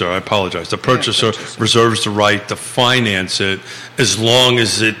purchaser. I apologize. The purchaser reserves the right to finance it as long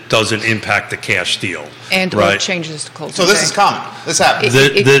as it doesn't impact the cash deal. And what changes the closing. So this is common. This happens.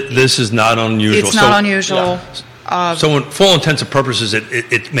 This is not unusual. It's not unusual. Yeah. So for all intents and purposes,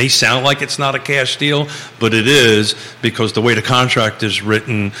 it may sound like it's not a cash deal, but it is, because the way the contract is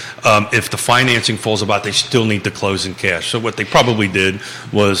written, if the financing falls apart, they still need to close in cash. So what they probably did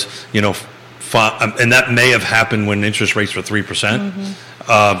was, and that may have happened when interest rates were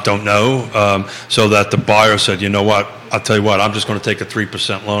 3%. Don't know. So that the buyer said, you know what, I'll tell you what, I'm just going to take a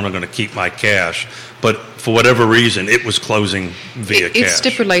 3% loan. I'm going to keep my cash. But for whatever reason, it was closing via cash. It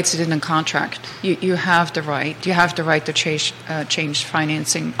stipulates it in a contract. You have the right. You have the right to change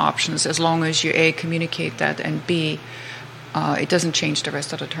financing options as long as you A, communicate that, and B, it doesn't change the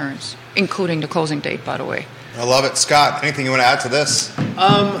rest of the terms, including the closing date, by the way. I love it. Scott, anything you want to add to this?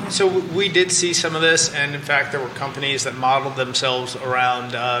 So we did see some of this, and in fact, there were companies that modeled themselves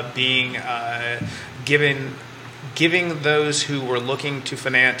around being giving those who were looking to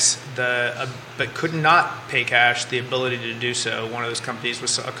finance but could not pay cash the ability to do so. One of those companies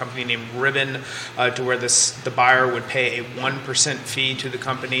was a company named Ribbon, to where the buyer would pay a 1% fee to the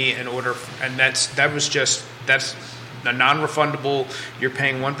company in order, and that's a non-refundable. You're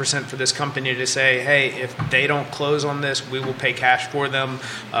paying 1% for this company to say, hey, if they don't close on this, we will pay cash for them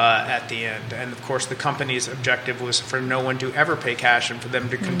at the end. And of course, the company's objective was for no one to ever pay cash and for them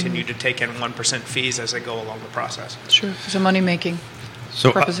to continue to take in 1% fees as they go along the process. Sure, it's a money-making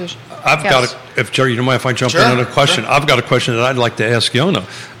proposition. If Jerry, you don't mind if I jump in on a question? Sure. I've got a question that I'd like to ask Yonna.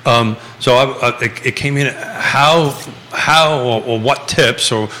 It came in. How or what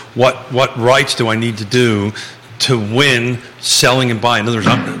tips or what rights do I need to do to win selling and buying? In other words,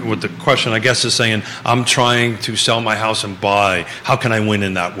 what the question I guess is saying, I'm trying to sell my house and buy. How can I win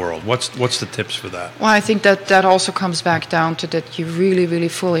in that world? What's the tips for that? Well, I think that also comes back down to that you really, really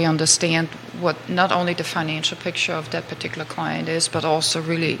fully understand what not only the financial picture of that particular client is, but also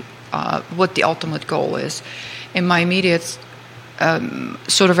really what the ultimate goal is. And my immediate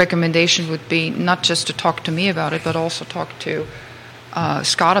sort of recommendation would be not just to talk to me about it, but also talk to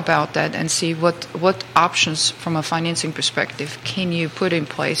Scott about that and see what options from a financing perspective can you put in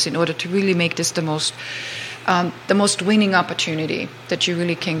place in order to really make this the most winning opportunity that you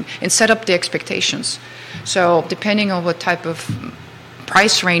really can, and set up the expectations. So depending on what type of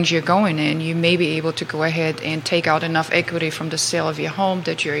price range you're going in, you may be able to go ahead and take out enough equity from the sale of your home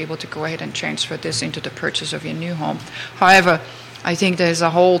that you're able to go ahead and transfer this into the purchase of your new home. However, I think there's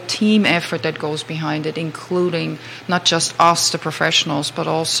a whole team effort that goes behind it, including not just us, the professionals, but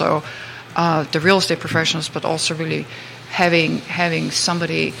also the real estate professionals, but also really having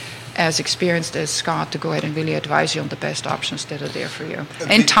somebody as experienced as Scott to go ahead and really advise you on the best options that are there for you.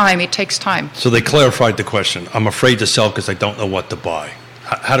 And time, it takes time. So they clarified the question. I'm afraid to sell because I don't know what to buy.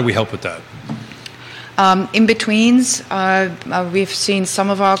 How do we help with that? In-betweens, we've seen some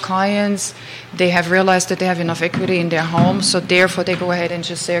of our clients, they have realized that they have enough equity in their home, so therefore they go ahead and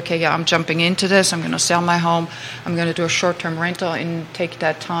just say, okay, yeah, I'm jumping into this, I'm going to sell my home, I'm going to do a short-term rental and take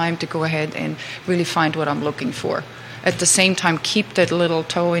that time to go ahead and really find what I'm looking for. At the same time, keep that little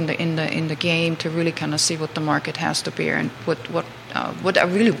toe in the game to really kind of see what the market has to bear and what I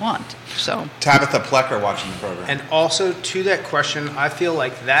really want. So Tabitha Plecker watching the program. And also to that question, I feel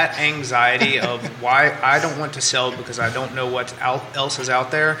like that anxiety of why I don't want to sell because I don't know what else is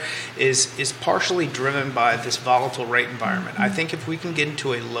out there is partially driven by this volatile rate environment. I think if we can get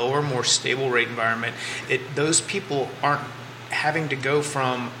into a lower, more stable rate environment, those people aren't having to go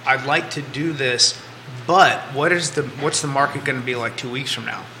from I'd like to do this, but what's the market going to be like 2 weeks from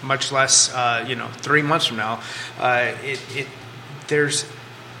now? Much less, 3 months from now. It's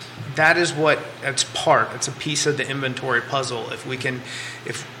a piece of the inventory puzzle.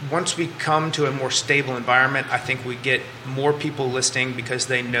 If once we come to a more stable environment, I think we get more people listing because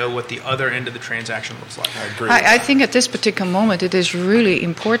they know what the other end of the transaction looks like. I agree. I think at this particular moment, it is really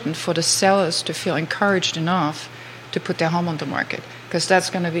important for the sellers to feel encouraged enough to put their home on the market, because that's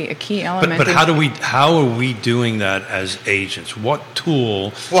going to be a key element. But how are we doing that as agents? What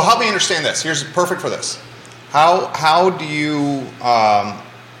tool? Well, help me understand this. Here's perfect for this. How do you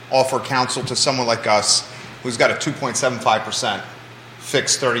offer counsel to someone like us who's got a 2.75%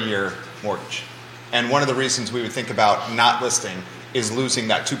 fixed 30-year mortgage? And one of the reasons we would think about not listing is losing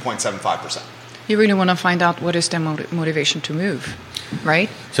that 2.75%. You really want to find out what is their motivation to move, right?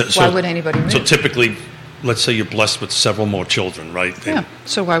 Why would anybody move? So typically, let's say you're blessed with several more children, right? Yeah.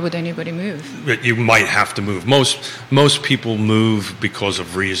 So why would anybody move? You might have to move. Most people move because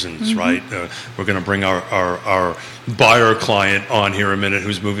of reasons, right? We're going to bring our buyer client on here in a minute,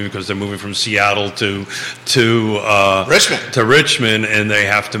 who's moving because they're moving from Seattle to Richmond, and they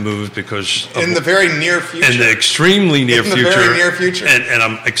have to move because in the very near future. In the extremely near future. In the very near future. And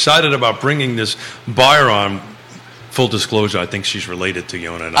I'm excited about bringing this buyer on. Full disclosure, I think she's related to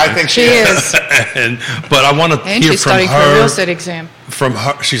Yonna and I. I think she is. But I want to hear from her. And she's studying for a real estate exam. From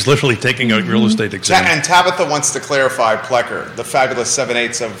her, she's literally taking a real estate exam. And Tabitha wants to clarify Plecker, the fabulous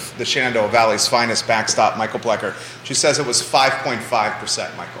 7/8 of the Shenandoah Valley's finest backstop, Michael Plecker. She says it was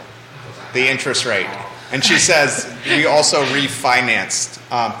 5.5%, Michael. the interest rate. And she says we also refinanced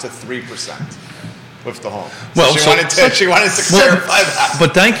to 3% with the home. So Well, she wanted to clarify that.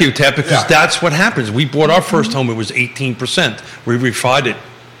 But thank you, Tab, because Yeah. that's what happens. We bought our first home; it was 18%. We refied it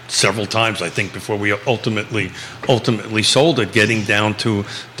several times, I think, before we ultimately sold it, getting down to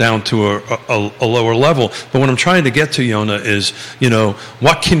a lower level. But what I'm trying to get to, Yonna, is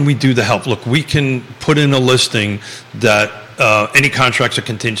what can we do to help? Look, we can put in a listing that any contracts are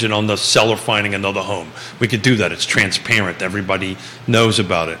contingent on the seller finding another home. We could do that. It's transparent. Everybody knows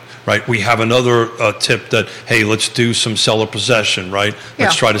about it, right? We have another tip that, hey, let's do some seller possession, right?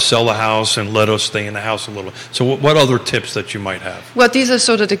 Let's try to sell the house and let us stay in the house a little. So what other tips that you might have? Well, these are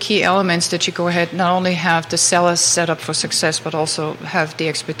sort of the key elements that you go ahead, not only have the sellers set up for success, but also have the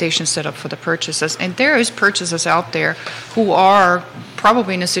expectations set up for the purchasers. And there is purchasers out there who are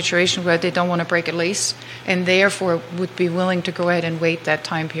probably in a situation where they don't want to break a lease and therefore would be willing to go ahead and wait that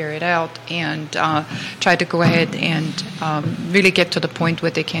time period out and try to go ahead and really get to the point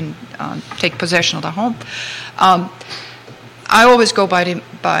where they can take possession of the home. I always go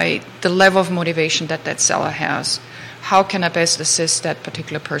by the level of motivation that seller has. How can I best assist that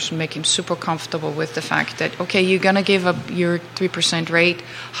particular person, make him super comfortable with the fact that, okay, you're going to give up your 3% rate.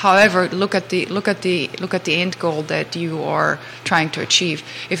 However, look at the end goal that you are trying to achieve.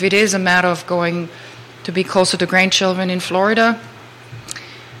 If it is a matter of going to be closer to grandchildren in Florida,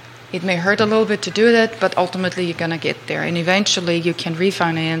 it may hurt a little bit to do that, but ultimately you're going to get there. And eventually you can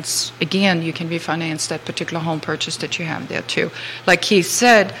refinance that particular home purchase that you have there too. Like Keith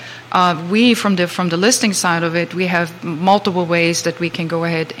said, we from the listing side of it, we have multiple ways that we can go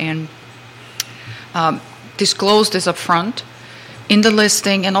ahead and disclose this up front in the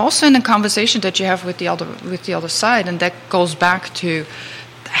listing and also in the conversation that you have with the other side. And that goes back to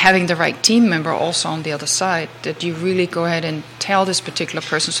having the right team member also on the other side, that you really go ahead and tell this particular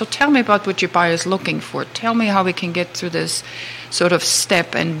person, so tell me about what your buyer is looking for. Tell me how we can get through this sort of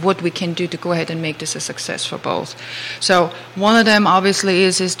step and what we can do to go ahead and make this a success for both. So one of them obviously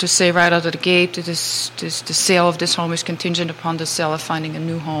is to say right out of the gate that the sale of this home is contingent upon the seller finding a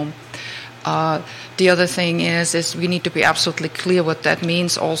new home. The other thing is we need to be absolutely clear what that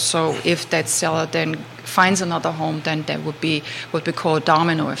means also. If that seller then finds another home, then there would be what we call a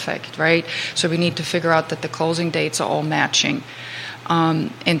domino effect, right? So we need to figure out that the closing dates are all matching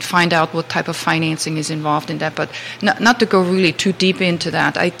and find out what type of financing is involved in that. But not to go really too deep into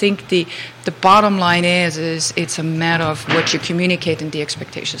that. I think the bottom line is it's a matter of what you communicate and the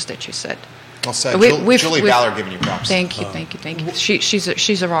expectations that you set. Well said. Julie Ballard giving you props. Thank you.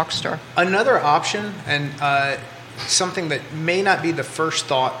 She's a rock star. Another option, and something that may not be the first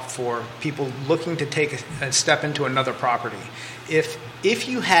thought for people looking to take a step into another property. If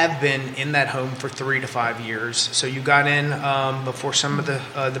you have been in that home for 3 to 5 years, so you got in before some of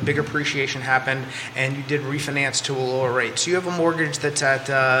the big appreciation happened, and you did refinance to a lower rate, so you have a mortgage that's at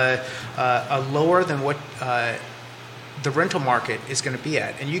a lower than what the rental market is going to be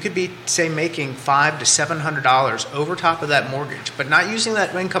at, and you could be, say, making $500 to $700 over top of that mortgage, but not using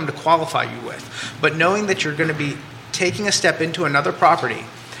that income to qualify you with, but knowing that you're going to be taking a step into another property.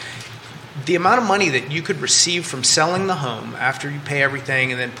 The amount of money that you could receive from selling the home after you pay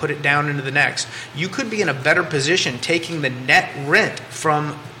everything and then put it down into the next, you could be in a better position taking the net rent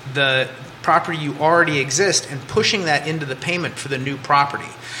from the property you already exist and pushing that into the payment for the new property,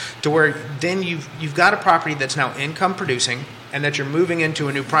 to where then you've got a property that's now income producing and that you're moving into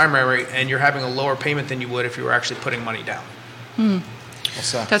a new primary and you're having a lower payment than you would if you were actually putting money down.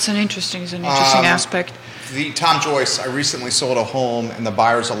 That's an interesting aspect. Tom Joyce, I recently sold a home and the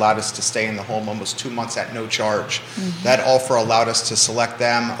buyers allowed us to stay in the home almost 2 months at no charge. Mm-hmm. That offer allowed us to select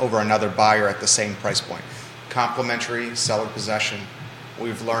them over another buyer at the same price point. Complimentary seller possession.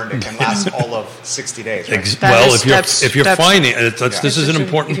 We've learned it can last all of 60 days. Right? If you're financing, this is an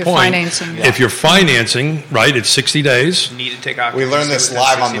important point. If you're financing, right, it's 60 days. You need to take occupancy. We learned this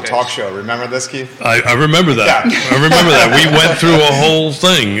live on the talk show. Remember this, Keith? I remember that. I remember that. We went through a whole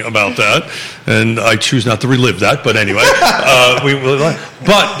thing about that, and I choose not to relive that. But anyway,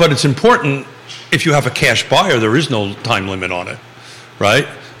 but it's important. If you have a cash buyer, there is no time limit on it, right?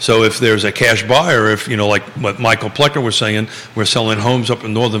 So if there's a cash buyer, like what Michael Plecker was saying, we're selling homes up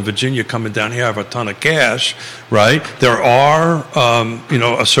in Northern Virginia, coming down here, have a ton of cash, right? There are,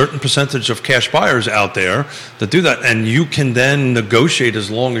 a certain percentage of cash buyers out there that do that, and you can then negotiate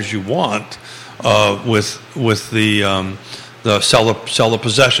as long as you want with the seller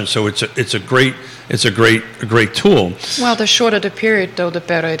possession. So it's a great it's a great tool. Well, the shorter the period, though, the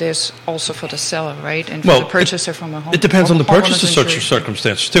better it is also for the seller, right? And for Well, the purchaser from a home. It depends on the homeowner's purchase of such insurance.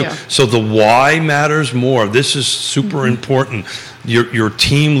 circumstances too. Yeah. So the why matters more. This is super important. Your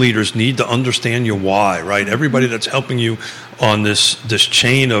team leaders need to understand your why, right? Everybody that's helping you on this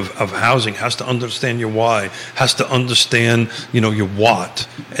chain of housing has to understand your why, has to understand, your what,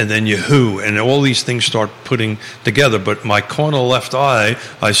 and then your who, and all these things start putting together. But my corner left eye,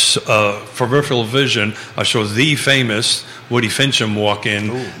 peripheral vision, I saw the famous Woody Fincham walk in,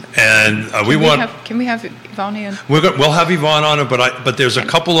 and Can we have Yvonne in? we'll have Yvonne on it, but there's a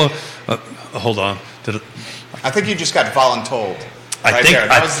couple of hold on. I think you just got voluntold. I think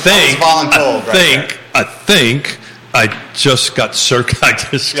I just got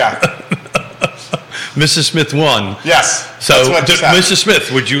Mrs. Smith won. Yes. So, that's what just happened. Mrs.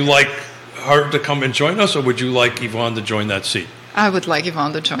 Smith, would you like her to come and join us, or would you like Yvonne to join that seat? I would like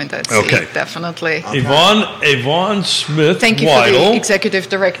Yvonne to join that seat, Okay. definitely. Okay. Yvonne Smith. Thank you Weidel. for the executive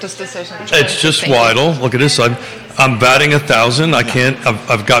director's decision. It's just Thank you. Wiedle. Look at this. I'm batting 1,000. I can't.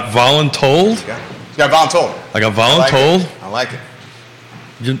 I've got voluntold. You got voluntold. I got voluntold. I like it.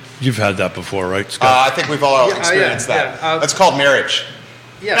 You've had that before, right, Scott? I think we've all experienced that. yeah. That's called marriage.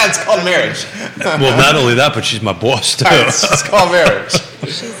 Yeah, That's called marriage. Well, not only that, but she's my boss too. It's called marriage.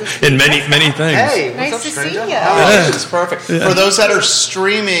 In many things. Hey, Nice what's to up, see stranger? you. Oh, this is perfect. For those that are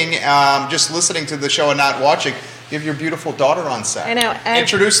streaming, just listening to the show and not watching, you have your beautiful daughter on set. I know.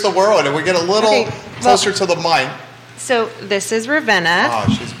 Introduce the world, and we get a little closer to the mic. So this is Ravenna.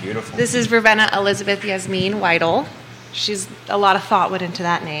 Oh, she's beautiful. This is Ravenna Elizabeth Yasmin Wiedle. She's a lot of thought went into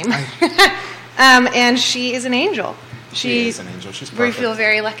that name. And she is an angel. She is an angel. She's We perfect. feel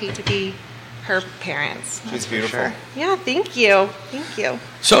very lucky to be her parents. She's beautiful. Sure. Yeah, thank you. Thank you.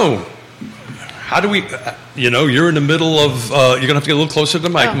 So, how do we? You're in the middle of. You're gonna have to get a little closer to the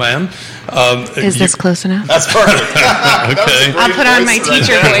mic, ma'am. Is this close enough? That's perfect. Okay. I'll put on my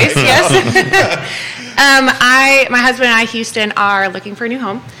teacher voice, yes. My husband and I, Houston, are looking for a new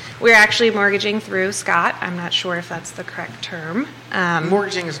home. We're actually mortgaging through Scott. I'm not sure if that's the correct term.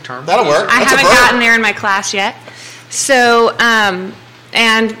 Mortgaging is a term. That'll work. I That's a haven't verb. gotten there in my class yet. So,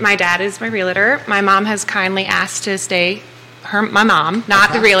 and my dad is my realtor. My mom has kindly asked to stay my mom,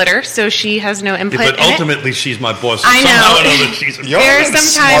 not the realtor, so she has no input But in it. ultimately, she's my boss. So I know. Somehow or another, she's a You're There are making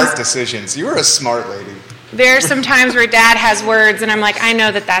sometimes- smart decisions. You are a smart lady. There are some times where dad has words, and I'm like, I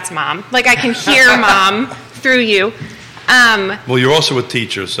know that's mom. Like, I can hear mom through you. Well, you're also a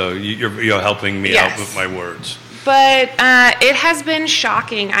teacher, so you're helping me out Yes. with my words. But it has been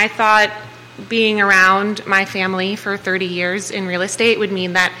shocking. I thought being around my family for 30 years in real estate would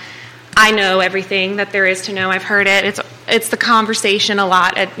mean that I know everything that there is to know. I've heard it. It's the conversation a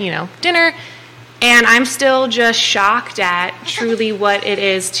lot at dinner, and I'm still just shocked at truly what it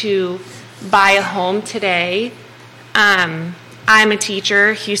is to buy a home today. I'm a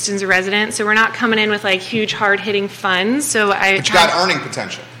teacher. Houston's a resident, so we're not coming in with like huge, hard-hitting funds. So But you got earning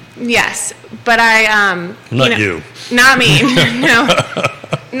potential. Yes, but I Not you. Not me. No,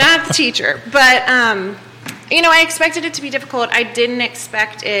 not the teacher. But I expected it to be difficult. I didn't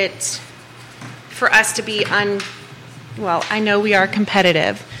expect it for us to be well, I know we are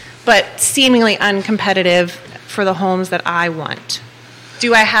competitive, but seemingly uncompetitive for the homes that I want.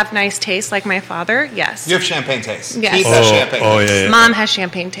 Do I have nice taste like my father? Yes. You have champagne taste. Yes. Keith has champagne Oh, taste. yeah. Mom has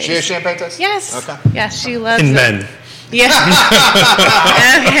champagne taste. She has champagne taste? Yes. Okay. Yes, she loves In it. men. Yeah.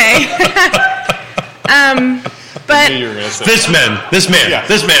 Okay. But This man. Yeah.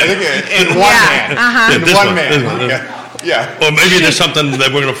 In one man. Uh-huh. In This one one. man. Yeah. Or maybe there's something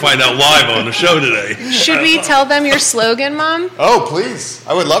that we're going to find out live on the show today. should we tell them your slogan, Mom? Oh, please.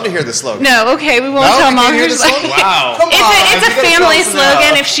 I would love to hear the slogan. No, okay, we won't No, tell you Mom can't hear your the slogan? slogan. Wow. Come on. It's a you gotta family tell us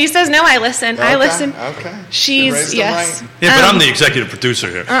slogan. now. If she says no, I listen. I Okay, listen. Okay. She's You raised them yes. right. Yeah, but I'm the executive producer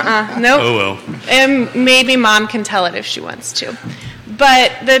here. Nope. Oh, well. And maybe Mom can tell it if she wants to.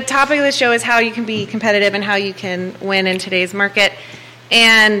 But the topic of the show is how you can be competitive and how you can win in today's market.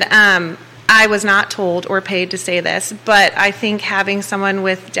 And I was not told or paid to say this, but I think having someone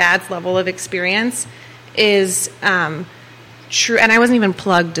with Dad's level of experience is true. And I wasn't even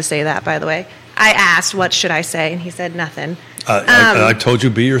plugged to say that, by the way. I asked, what should I say? And he said nothing. I told you,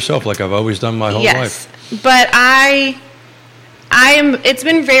 be yourself, like I've always done my whole life. But it's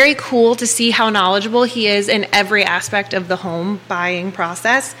been very cool to see how knowledgeable he is in every aspect of the home buying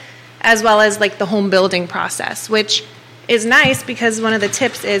process, as well as like the home building process, which is nice because one of the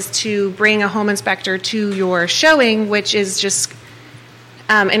tips is to bring a home inspector to your showing, which is just,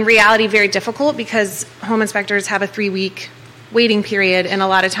 in reality, very difficult because home inspectors have a 3-week waiting period, and a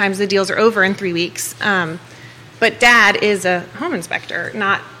lot of times the deals are over in 3 weeks. But Dad is a home inspector,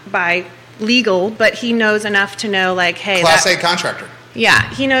 not by legal, but he knows enough to know, like, hey, Class A contractor.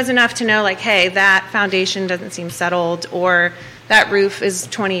 Yeah, he knows enough to know, like, hey, that foundation doesn't seem settled, or that roof is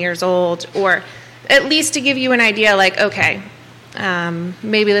 20 years old, or at least to give you an idea, like, okay,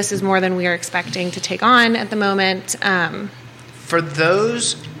 maybe this is more than we are expecting to take on at the moment. For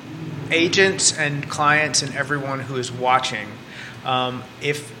those agents and clients and everyone who is watching,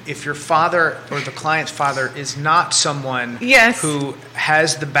 if your father or the client's father is not someone who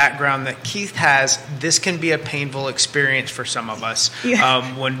has the background that Keith has, this can be a painful experience for some of us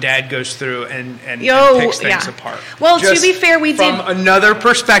when Dad goes through and picks things apart. Well, Just to be fair, we from did another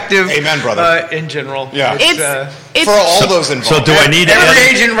perspective. Amen, brother. In general, it's for all those involved. So do I need to every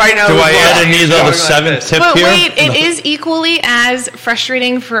add, agent right now? do I add any other seventh tip but here? wait, it is equally as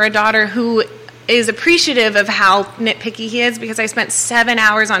frustrating for a daughter who is appreciative of how nitpicky he is, because I spent 7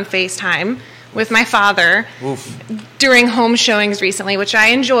 hours on FaceTime with my father during home showings recently, which I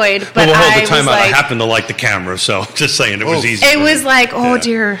enjoyed. But well, I the time was out, like, I happened to like the camera, so just saying, it was easy. It was like, oh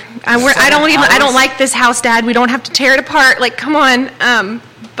dear, I don't like this house, Dad. We don't have to tear it apart. Like, come on.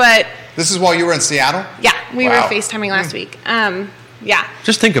 But this is while you were in Seattle? Yeah, we were FaceTiming last week. Yeah.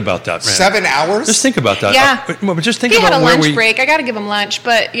 Just think about that, man. 7 hours? Just think about that. Yeah. But just think He about had a where lunch break. I got to give him lunch,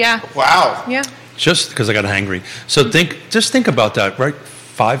 but yeah. Wow. Yeah. Just because I got hangry. So just think about that, right?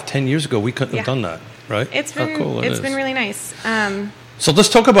 5-10 years ago, we couldn't have done that, right? It's How been cool it's been really nice. So let's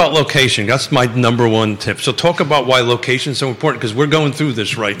talk about location. That's my number one tip. So talk about why location is so important, because we're going through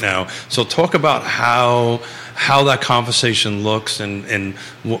this right now. So talk about how that conversation looks and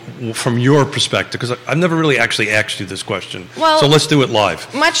from your perspective, because I've never really actually asked you this question. Well, so let's do it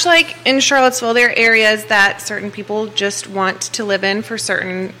live. Much like in Charlottesville, there are areas that certain people just want to live in for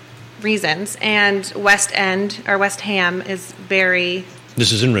certain reasons, and West End or West Ham is very.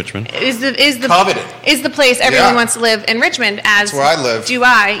 This is in Richmond. Is the coveted. Is the place everyone wants to live in Richmond? As that's where I live. Do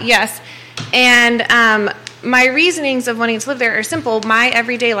I? Yes. And my reasonings of wanting to live there are simple. My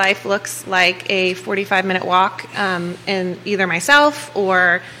everyday life looks like a 45-minute walk in either myself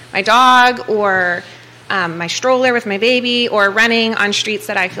or my dog or my stroller with my baby, or running on streets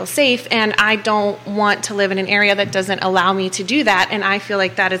that I feel safe. And I don't want to live in an area that doesn't allow me to do that. And I feel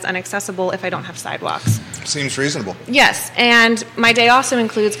like that is inaccessible if I don't have sidewalks. Seems reasonable. Yes. And my day also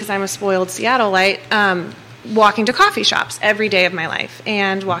includes, because I'm a spoiled Seattleite, walking to coffee shops every day of my life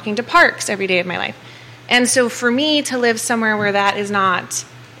and walking to parks every day of my life. And so for me to live somewhere where that is not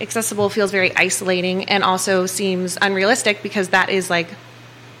accessible feels very isolating, and also seems unrealistic, because that is like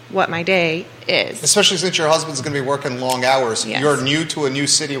what my day is. Especially since your husband's going to be working long hours. Yes. You're new to a new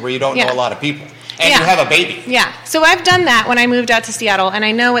city where you don't know a lot of people. And you have a baby. Yeah. So I've done that when I moved out to Seattle, and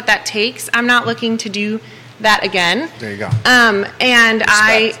I know what that takes. I'm not looking to do that again. There you go. And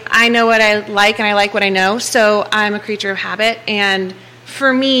Respect. I know what I like, and I like what I know. So I'm a creature of habit. And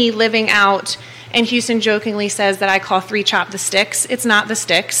for me, living out, and Houston jokingly says that I call 3 Chop the sticks. It's not the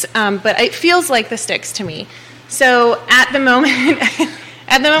sticks, but it feels like the sticks to me. So at the moment,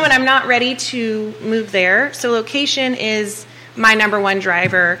 I'm not ready to move there. So location is my number one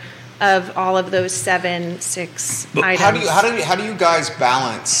driver of all of those 6 items. How do you guys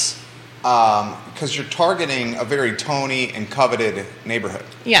balance? Because you're targeting a very Tony and coveted neighborhood.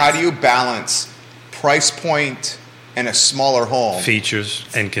 Yes. How do you balance price point and a smaller home, features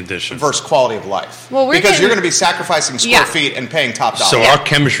and conditions, versus quality of life? Well, because you're going to be sacrificing square feet and paying top dollar. So our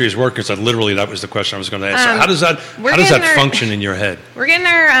chemistry is working. So literally, that was the question I was going to ask. So how does that function in your head? We're getting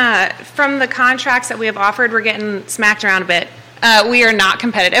our from the contracts that we have offered. We're getting smacked around a bit. We are not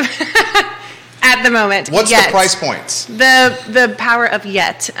competitive at the moment. What's the price points? The power of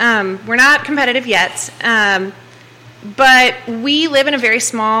yet. We're not competitive yet. But we live in a very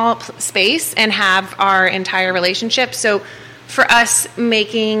small space and have our entire relationship. So for us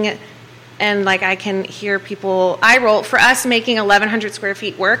making, and like I can hear people eye roll, for us making 1,100 square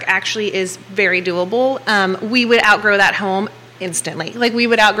feet work actually is very doable. We would outgrow that home instantly. Like we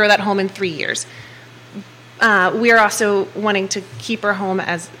would outgrow that home in 3 years. We are also wanting to keep our home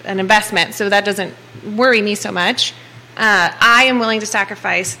as an investment, so that doesn't worry me so much. I am willing to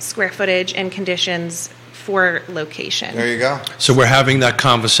sacrifice square footage and conditions for location. There you go. So we're having that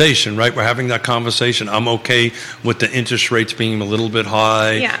conversation, right? We're having that conversation. I'm okay with the interest rates being a little bit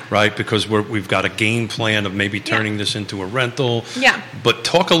high, right? Because we've got a game plan of maybe turning this into a rental. Yeah. But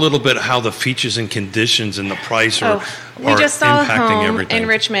talk a little bit how the features and conditions and the price are we just saw a home everything. in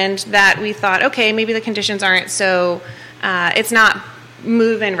Richmond that we thought, okay, maybe the conditions aren't so, it's not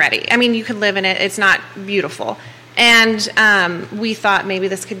move-in ready. I mean, you could live in it. It's not beautiful. And we thought maybe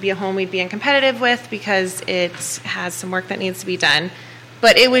this could be a home we'd be competitive with because it has some work that needs to be done.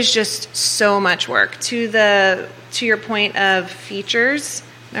 But it was just so much work. To your point of features,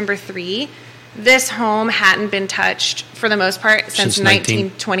 number 3. This home hadn't been touched for the most part since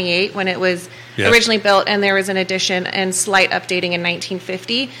 1928 when it was originally built, and there was an addition and slight updating in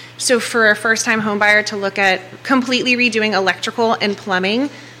 1950. So for a first-time home buyer to look at completely redoing electrical and plumbing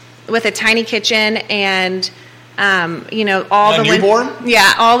with a tiny kitchen and all all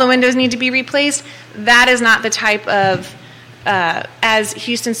the windows need to be replaced, that is not the type of as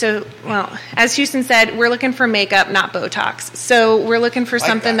Houston said, we're looking for makeup, not Botox. So we're looking for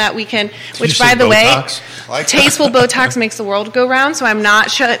something that we can, which by the way, tasteful Botox makes the world go round. So I'm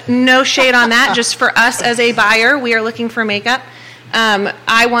not, no shade on that. Just for us as a buyer, we are looking for makeup.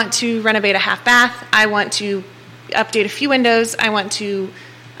 I want to renovate a half bath. I want to update a few windows. I want to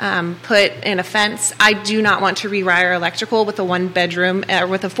put in a fence. I do not want to rewire electrical with a 1-bedroom or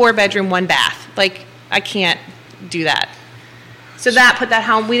with a 4-bedroom, 1 bath. Like, I can't do that. So that put that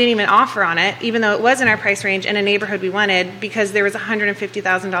home, we didn't even offer on it, even though it was in our price range in a neighborhood we wanted, because there was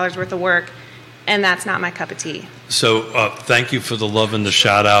 $150,000 worth of work, and that's not my cup of tea. So thank you for the love and the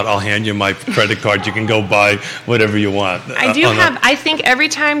shout out. I'll hand you my credit card. You can go buy whatever you want. I think every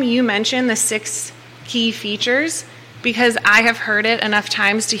time you mention the 6 key features, because I have heard it enough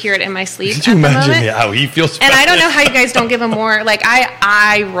times to hear it in my sleep. Could you imagine how he feels about And I don't know how you guys don't give him more. Like,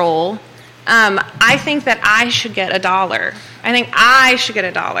 I roll. I think that I should get $1. I think I should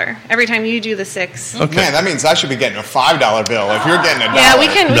get $1 every time you do the 6. Okay. Man, that means I should be getting a $5 bill if you're getting $1. Yeah, we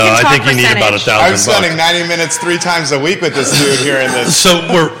can talk I think you need about $1,000. I'm spending 90 minutes 3 times a week with this dude here in this. So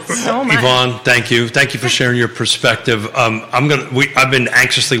Yvonne, thank you for sharing your perspective. I've been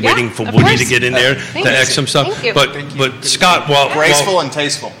anxiously waiting for Woody to get in there to ask some stuff. Thank you. But Scott, graceful and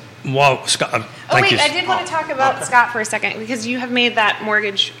tasteful. Scott, I did want to talk about Scott for a second, because you have made that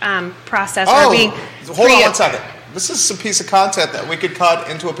mortgage process. Hold on 1 second. This is some piece of content that we could cut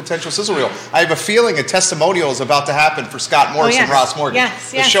into a potential sizzle reel. I have a feeling a testimonial is about to happen for Scott Morris and Ross Mortgage.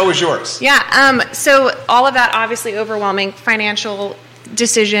 Yes. The show is yours. Yeah. So all of that, obviously overwhelming financial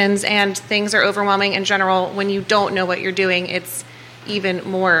decisions, and things are overwhelming in general. When you don't know what you're doing, it's even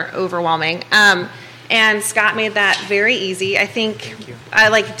more overwhelming. And Scott made that very easy. I think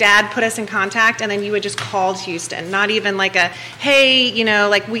Dad put us in contact, and then you would just call Houston. Not even like a, hey,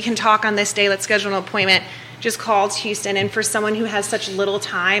 we can talk on this day, let's schedule an appointment. Just called Houston. And for someone who has such little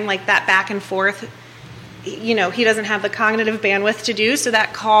time, like that back and forth, he doesn't have the cognitive bandwidth to do. So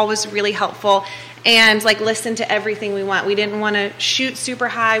that call was really helpful. And listen to everything we want. We didn't want to shoot super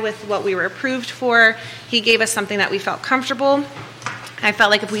high with what we were approved for. He gave us something that we felt comfortable. I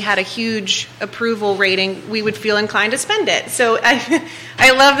felt like if we had a huge approval rating, we would feel inclined to spend it. So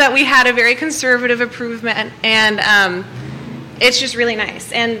I love that we had a very conservative approval, and it's just really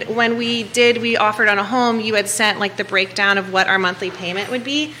nice. And when we offered on a home, you had sent the breakdown of what our monthly payment would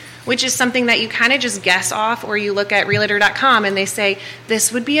be, which is something that you kind of just guess off, or you look at Realtor.com and they say,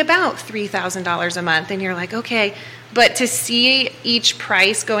 this would be about $3,000 a month. And you're like, okay. But to see each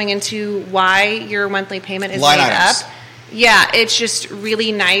price going into why your monthly payment is made up, yeah, it's just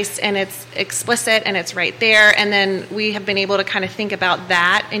really nice, and it's explicit, and it's right there. And then we have been able to kind of think about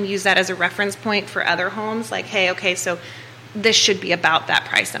that and use that as a reference point for other homes. Like, hey, okay, so this should be about that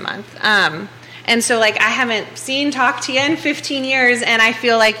price a month. And so, I haven't seen Talk to you in 15 years, and I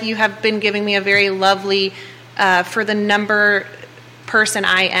feel like you have been giving me a very lovely, for the number person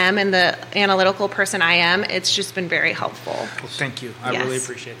I am and the analytical person I am, it's just been very helpful. Well, thank you. I really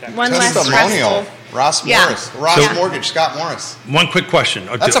appreciate that. One testimonial. Ross Morris. Ross Mortgage, Scott Morris. One quick question.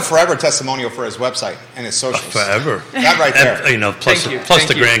 That's a forever testimonial for his website and his socials. Forever. That right there. Plus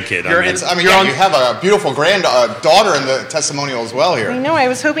the grandkid. You have a beautiful daughter in the testimonial as well here. I know. I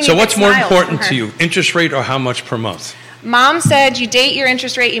was hoping. So what's more important to you, interest rate or how much per month? Mom said you date your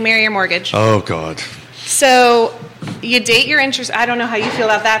interest rate, you marry your mortgage. Oh, God. So you date your interest. I don't know how you feel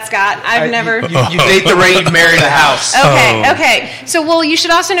about that, Scott. I've never. You date the rate, you marry the house. Okay. So, you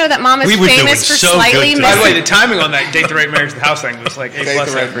should also know that Mom is famous for slightly. By the way, the timing on that date the rate, marries the house thing was like A+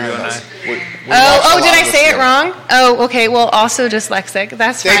 for you and I. Did I say it wrong? Oh, okay. Well, also dyslexic.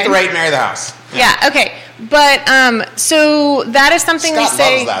 That's fine. Date the rate, marry the house. Yeah. Okay. But so that is something Scott we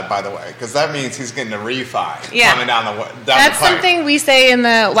say. loves that, by the way, because that means he's getting a refi coming down the pipe. That's something we say in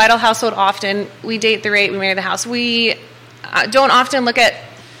the Wiedle household often. We date the rate, we marry the house. We don't often look at.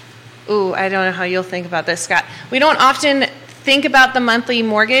 I don't know how you'll think about this, Scott. We don't often think about the monthly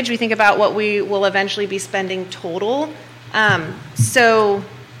mortgage. We think about what we will eventually be spending total. So,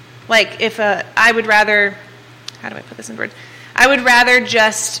 if I would rather. How do I put this in words? I would rather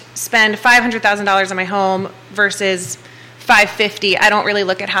just spend $500,000 on my home versus $550,000. I don't really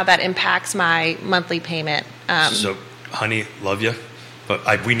look at how that impacts my monthly payment. So, honey, love you,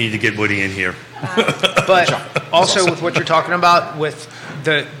 but we need to get Woody in here. But also with what you're talking about with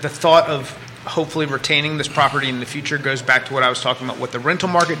the thought of hopefully retaining this property in the future goes back to what I was talking about, what the rental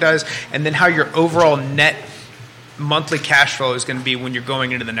market does, and then how your overall net monthly cash flow is going to be when you're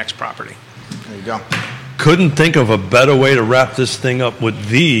going into the next property. There you go. Couldn't think of a better way to wrap this thing up with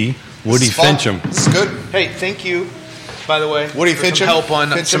the Woody Fincham. This is good. Hey, thank you, by the way, Woody for some Fincham, help on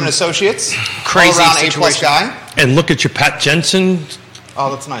Fincham some and Associates, crazy all-around situation. A+ guy. And look at your Pat Jensen. Oh,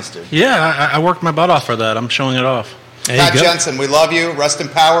 that's nice, dude. Yeah, I worked my butt off for that. I'm showing it off. There Pat you go. Jensen, we love you. Rest in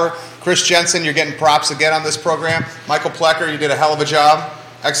power. Chris Jensen, you're getting props again on this program. Michael Plecker, you did a hell of a job.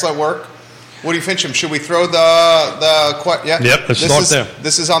 Excellent work. Woody Fincham, should we throw yeah? Yep, let's start there.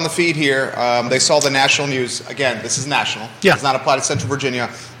 This is on the feed here. They saw the national news. Again, this is national. Yeah. It's not applied to Central Virginia.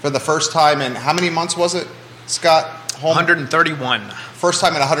 For the first time in, how many months was it, Scott? 131. First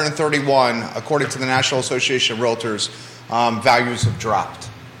time in 131, according to the National Association of Realtors, values have dropped.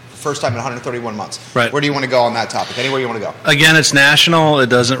 First time in 131 months. Right. Where do you want to go on that topic? Anywhere you want to go? Again, it's national. It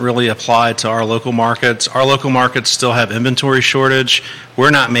doesn't really apply to our local markets. Our local markets still have inventory shortage.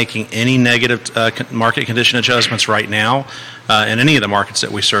 We're not making any negative market condition adjustments right now in any of the markets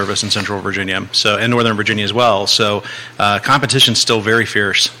that we service in Central Virginia, and Northern Virginia as well. So competition's still very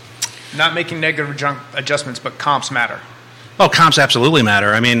fierce. Not making negative adjustments, but comps matter. Oh, comps absolutely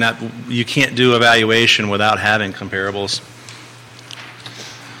matter. I mean, you can't do evaluation without having comparables.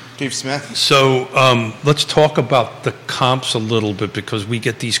 Chief Smith? So let's talk about the comps a little bit, because we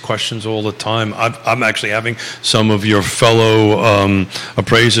get these questions all the time. I'm actually having some of your fellow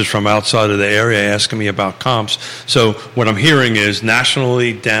appraisers from outside of the area asking me about comps. So what I'm hearing is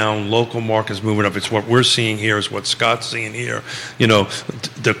nationally down, local markets moving up. It's what we're seeing here, is what Scott's seeing here. You know,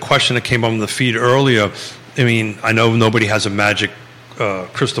 the question that came on the feed earlier, I mean, I know nobody has a magic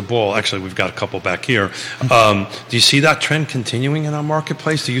crystal ball. Actually, we've got a couple back here. Do you see that trend continuing in our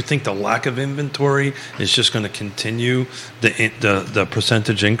marketplace? Do you think the lack of inventory is just going to continue the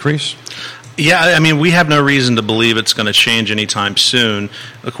percentage increase? Yeah, I mean, we have no reason to believe it's going to change anytime soon.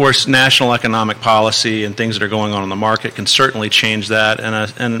 Of course, national economic policy and things that are going on in the market can certainly change that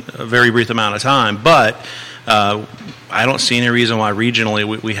in a very brief amount of time. But I don't see any reason why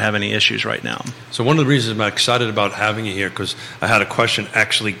regionally we have any issues right now. So one of the reasons I'm excited about having you here, because I had a question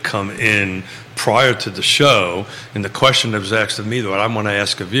actually come in prior to the show, and the question that was asked of me that I want to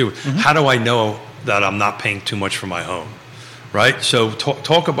ask of you, how do I know that I'm not paying too much for my home? Right? So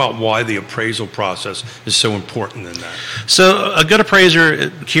talk about why the appraisal process is so important in that. So a good appraiser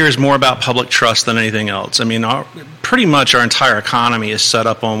cares more about public trust than anything else. I mean, pretty much our entire economy is set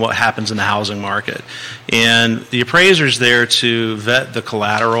up on what happens in the housing market. And the appraiser's there to vet the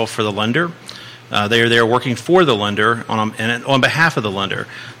collateral for the lender. They are there working for the lender on behalf of the lender.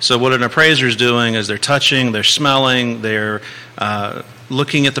 So what an appraiser is doing is they're touching, they're smelling, they're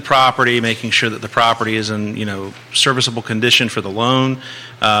looking at the property, making sure that the property is in serviceable condition for the loan.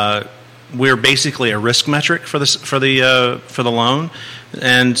 We're basically a risk metric for the loan,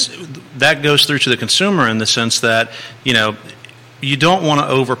 and that goes through to the consumer in the sense that you don't want to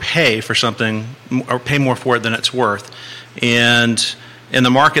overpay for something or pay more for it than it's worth. And in the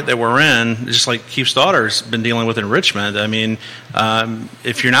market that we're in, just like Keith's daughter's been dealing with in Richmond, I mean,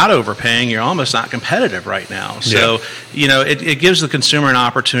 if you're not overpaying, you're almost not competitive right now. So, it gives the consumer an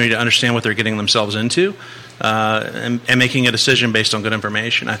opportunity to understand what they're getting themselves into and making a decision based on good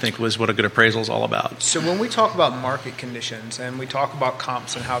information, I think, was what a good appraisal is all about. So when we talk about market conditions and we talk about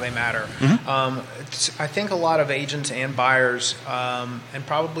comps and how they matter, I think a lot of agents and buyers and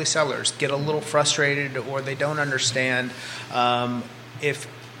probably sellers get a little frustrated, or they don't understand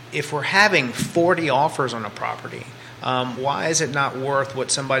if we're having 40 offers on a property, why is it not worth what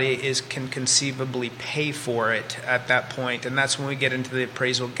somebody can conceivably pay for it at that point? And that's when we get into the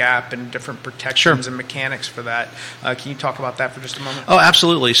appraisal gap and different protections and mechanics for that. Can you talk about that for just a moment? Oh,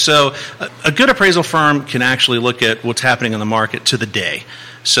 absolutely. So a good appraisal firm can actually look at what's happening in the market to the day.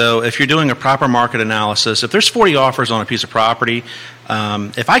 So if you're doing a proper market analysis, if there's 40 offers on a piece of property,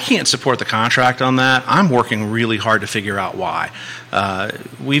 if I can't support the contract on that, I'm working really hard to figure out why.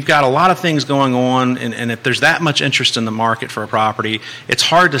 We've got a lot of things going on, and if there's that much interest in the market for a property, it's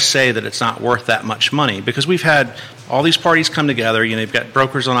hard to say that it's not worth that much money, because we've had all these parties come together. You've got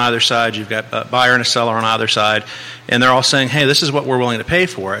brokers on either side, you've got a buyer and a seller on either side, and they're all saying, hey, this is what we're willing to pay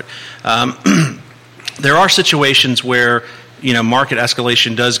for it. There are situations where market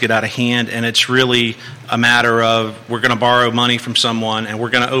escalation does get out of hand, and it's really a matter of we're going to borrow money from someone and we're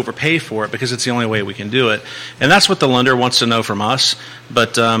going to overpay for it because it's the only way we can do it. And that's what the lender wants to know from us.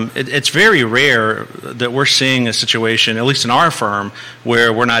 But it's very rare that we're seeing a situation, at least in our firm,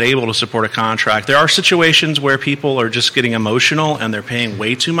 where we're not able to support a contract. There are situations where people are just getting emotional and they're paying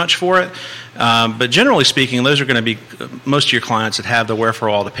way too much for it. But generally speaking, those are going to be most of your clients that have the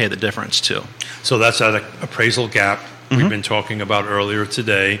wherewithal to pay the difference too. So that's that appraisal gap we've been talking about earlier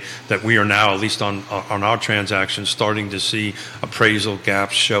today, that we are now, at least on our transactions, starting to see appraisal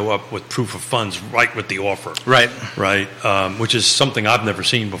gaps show up with proof of funds right with the offer. Right. Which is something I've never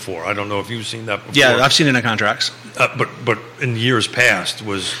seen before. I don't know if you've seen that before. Yeah, I've seen it in contracts. But in years past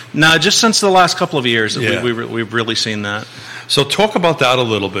was... No, just since the last couple of years, we've really seen that. So talk about that a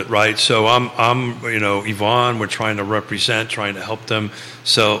little bit, right? So I'm Yvonne, we're trying to help them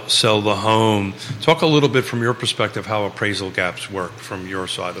sell the home. Talk a little bit from your perspective how appraisal gaps work from your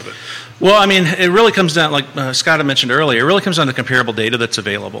side of it. Well, I mean, it really comes down, like Scott had mentioned earlier, it really comes down to comparable data that's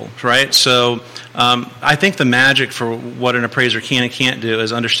available, right? So I think the magic for what an appraiser can and can't do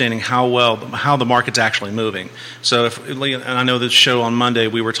is understanding how the market's actually moving. So and I know this show on Monday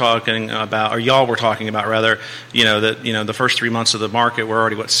we were talking about, or y'all were talking about rather, that the first 3 months of the market we're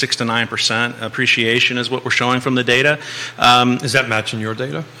already 6 to 9% appreciation is what we're showing from the data. Is that matching your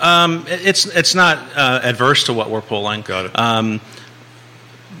data? It's not adverse to what we're pulling. Got it.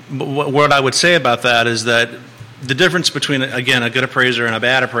 But what I would say about that is that the difference between, again, a good appraiser and a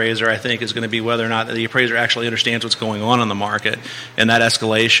bad appraiser, I think, is going to be whether or not the appraiser actually understands what's going on in the market and that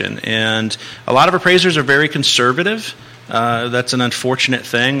escalation. And a lot of appraisers are very conservative. That's an unfortunate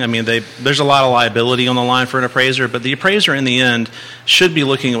thing. I mean, there's a lot of liability on the line for an appraiser, but the appraiser in the end should be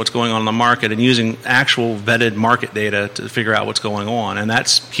looking at what's going on in the market and using actual vetted market data to figure out what's going on, and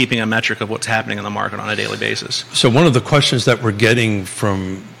that's keeping a metric of what's happening in the market on a daily basis. So one of the questions that we're getting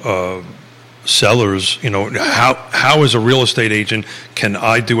from sellers, how as a real estate agent can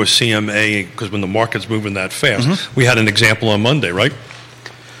I do a CMA, because when the market's moving that fast. We had an example on Monday, right?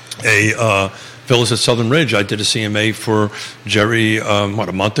 Villas at Southern Ridge, I did a CMA for Jerry, a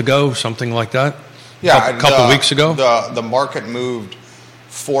month ago, something like that? Yeah. A couple weeks ago? The market moved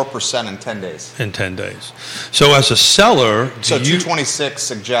 4% in 10 days. In 10 days. So as a seller... So 226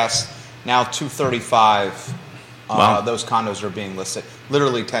 suggests now 235 those condos are being listed.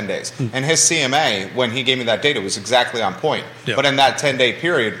 Literally 10 days. And his CMA, when he gave me that data, was exactly on point. Yeah. But in that 10-day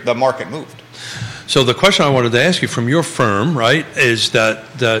period, the market moved. So the question I wanted to ask you from your firm, right, is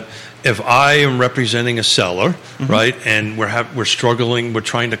that if I am representing a seller, right, and we're struggling, we're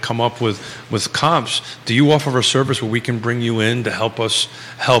trying to come up with comps, do you offer a service where we can bring you in to help us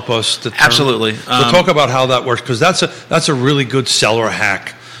determine? Absolutely. So talk about how that works, because that's a really good seller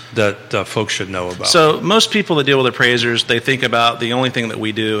hack that folks should know about. So most people that deal with appraisers, they think about the only thing that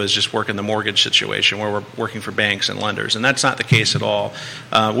we do is just work in the mortgage situation where we're working for banks and lenders, and that's not the case at all.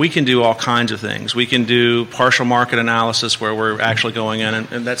 We can do all kinds of things. We can do partial market analysis where we're actually going in,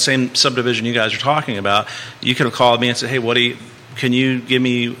 and that same subdivision you guys are talking about, you could have called me and said, hey, can you give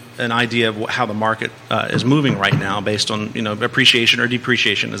me an idea of how the market is moving right now based on appreciation or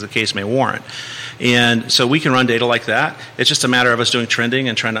depreciation as the case may warrant. And so we can run data like that. It's just a matter of us doing trending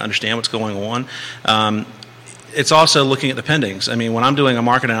and trying to understand what's going on. It's also looking at the pendings. I mean, when I'm doing a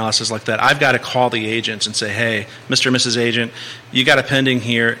market analysis like that, I've got to call the agents and say, hey, Mr. and Mrs. Agent, you got a pending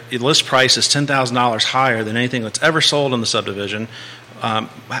here. The list price is $10,000 higher than anything that's ever sold in the subdivision.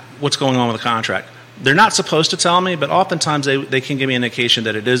 What's going on with the contract? They're not supposed to tell me, but oftentimes they can give me an indication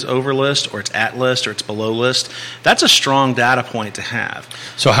that it is over list, or it's at list, or it's below list. That's a strong data point to have.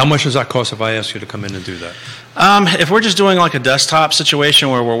 So how much does that cost if I ask you to come in and do that? If we're just doing like a desktop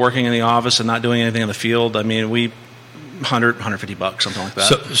situation where we're working in the office and not doing anything in the field, I mean, $100, $150, something like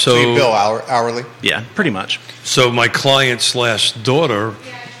that. So you bill hourly? Yeah, pretty much. So my client / daughter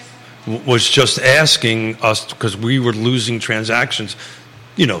was just asking us, because we were losing transactions,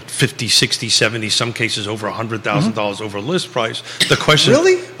 50, 60, 70, some cases over $100,000 over list price. The question...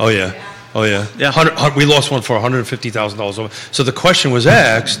 Really? Oh, yeah. Yeah. We lost one for $150,000 over. So the question was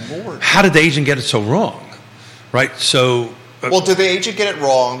asked, how did the agent get it so wrong? Right? So... Well, did the agent get it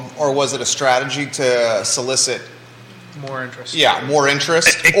wrong, or was it a strategy to solicit... More interest. Yeah, more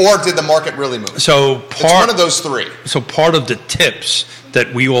interest. Or did the market really move? So it's one of those three. So part of the tips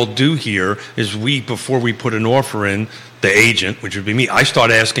that we all do here is before we put an offer in, the agent, which would be me, I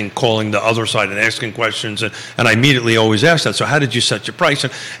start calling the other side and asking questions, and I immediately always ask that. So how did you set your price?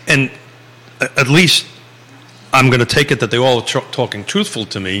 And at least I'm going to take it that they all are talking truthful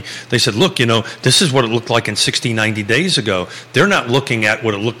to me. They said, look, this is what it looked like in 60, 90 days ago. They're not looking at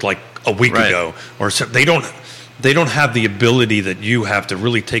what it looked like a week ago. Or so they don't... they don't have the ability that you have to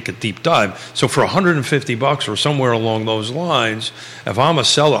really take a deep dive. So for $150 or somewhere along those lines, if I'm a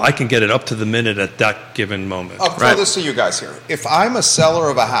seller, I can get it up to the minute at that given moment. I'll throw this to you guys here. If I'm a seller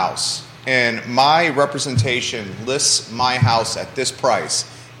of a house and my representation lists my house at this price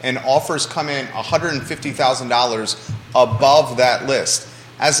and offers come in $150,000 above that list,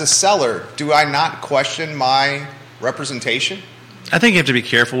 as a seller, do I not question my representation? I think you have to be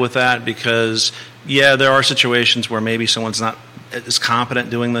careful with that because, yeah, there are situations where maybe someone's not as competent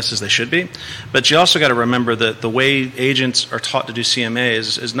doing this as they should be. But you also got to remember that the way agents are taught to do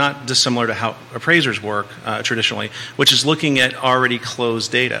CMAs is not dissimilar to how appraisers work traditionally, which is looking at already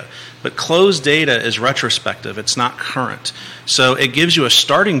closed data. But closed data is retrospective. It's not current. So it gives you a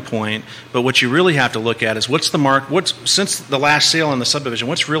starting point, but what you really have to look at is what's the since the last sale in the subdivision,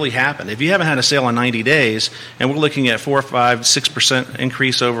 what's really happened? If you haven't had a sale in 90 days and we're looking at 4, 5, 6%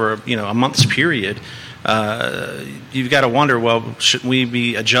 increase over a month's period, you've got to wonder, well, should we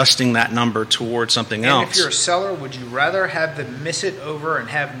be adjusting that number towards something else? And if you're a seller, would you rather have them miss it over and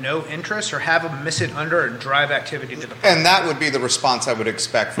have no interest, or have them miss it under and drive activity to the property? And that would be the response I would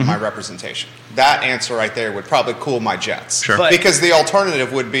expect from my representation. That answer right there would probably cool my jets. Sure. Because the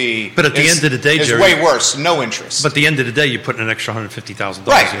alternative would be, but at the end of the day, is Jerry, way worse, no interest. But at the end of the day, you put in an extra $150,000.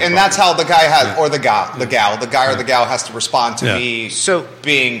 Right, and that's how the guy has, or the gal has to respond to me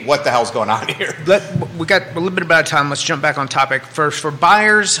being, what the hell's going on here? We got a little bit about time. Let's jump back on topic. For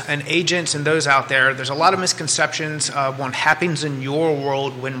buyers and agents and those out there, there's a lot of misconceptions of what happens in your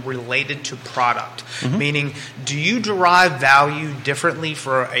world when related to product. Meaning, do you derive value differently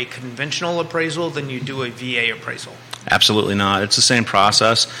for a conventional appraisal than you do a VA appraisal? Absolutely not. It's the same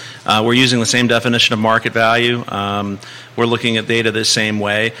process. We're using the same definition of market value. We're looking at data the same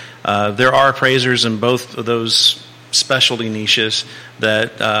way. There are appraisers in both of those specialty niches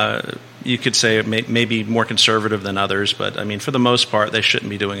that you could say may be more conservative than others, but I mean, for the most part, they shouldn't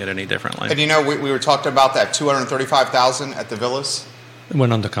be doing it any differently. And we were talking about that $235,000 at the villas. It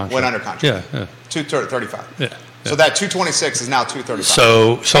went under contract. Yeah. 235. Yeah. So that 226 is now 235.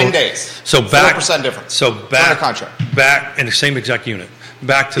 So 10 days. So back 4% difference. So back under contract. Back in the same exact unit.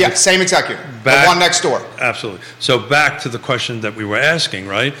 Back to same exact unit. The one next door. Absolutely. So back to the question that we were asking,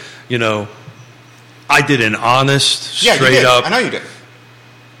 right? I did an honest, straight up. I know you did.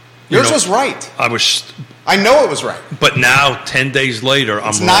 Yours was right. I know it was right. But now, 10 days later,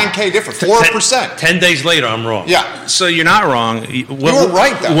 I'm wrong. It's $9K different, 4%. 10 days later, I'm wrong. Yeah. So you're not wrong. You were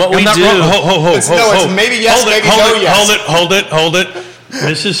right, though. What we do... It's maybe yes, maybe no, yes. Hold it.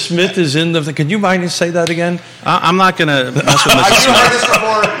 Mrs. Smith is in the... Can you mind to say that again? I'm not going to mess with Mrs. Smith. You heard this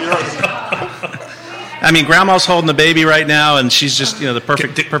before. I mean, Grandma's holding the baby right now, and she's just, the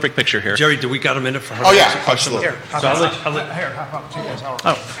perfect picture here. Jerry, do we got a minute for her? Oh, yeah, absolutely. Here,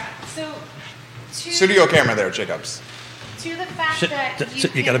 Studio camera there, Jacobs. To the fact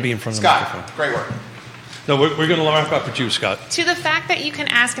that you got to be in front of Scott, the microphone. Great work. No, we're going to wrap up with you, Scott. To the fact that you can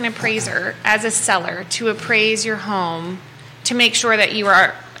ask an appraiser as a seller to appraise your home to make sure that you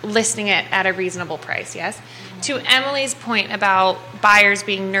are listing it at a reasonable price, yes? To Emily's point about buyers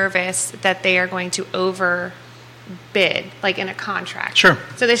being nervous that they are going to overbid, like in a contract. Sure.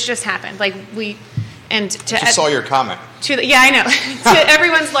 So this just happened. I just saw your comment. I know. To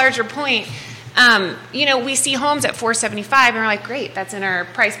everyone's larger point, we see homes at $475, and we're like, great, that's in our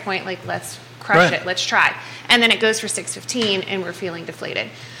price point. Like, let's crush it. Let's try. And then it goes for $615, and we're feeling deflated.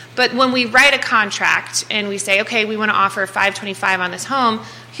 But when we write a contract and we say, okay, we want to offer $525 on this home,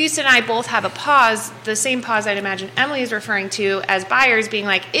 Houston and I both have a pause, the same pause I'd imagine Emily is referring to as buyers being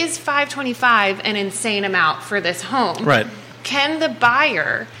like, is $525 an insane amount for this home? Right. Can the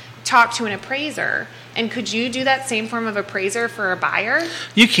buyer talk to an appraiser? And could you do that same form of appraiser for a buyer?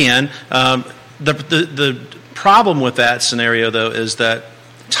 You can. The problem with that scenario, though, is that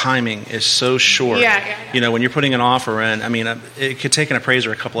timing is so short. Yeah. When you're putting an offer in, I mean, it could take an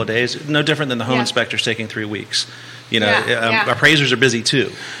appraiser a couple of days. No different than the home inspector's taking 3 weeks. Appraisers are busy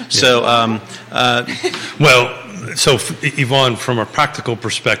too. So, So, Yvonne, from a practical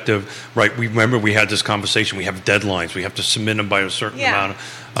perspective, right? We had this conversation. We have deadlines. We have to submit them by a certain amount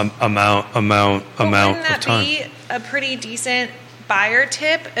of time. Wouldn't that be a pretty decent buyer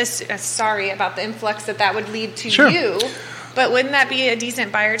tip? Sorry about the influx that would lead to you, but wouldn't that be a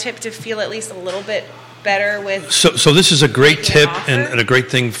decent buyer tip to feel at least a little bit better with? So this is a great tip and a great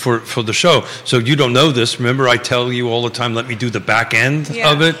thing for the show. So you don't know this. Remember, I tell you all the time, let me do the back end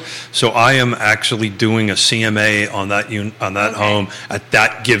of it. So I am actually doing a CMA on that home at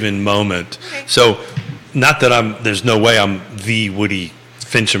that given moment. Okay. So not that there's no way I'm the Woody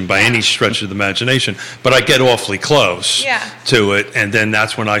Fincham by any stretch of the imagination, but I get awfully close to it, and then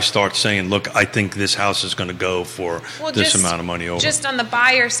that's when I start saying, look, I think this house is going to go for this amount of money over. Just on the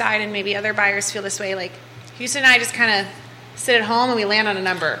buyer side, and maybe other buyers feel this way, like Houston and I just kind of sit at home and we land on a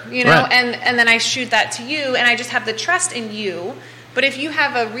number, you know, Right. and then I shoot that to you, and I just have the trust in you. But if you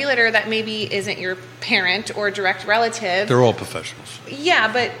have a realtor that maybe isn't your parent or direct relative, They're all professionals.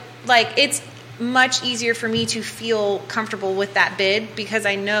 yeah, but like it's much easier for me to feel comfortable with that bid because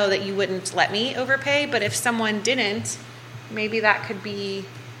I know that you wouldn't let me overpay. But if someone didn't, maybe that could be.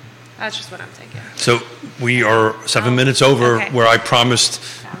 That's just what I'm thinking. So we are 7 minutes over where I promised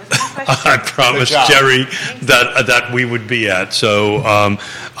Jerry that we would be at. So,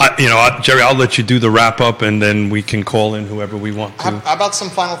 Jerry, I'll let you do the wrap up, and then we can call in whoever we want to. How about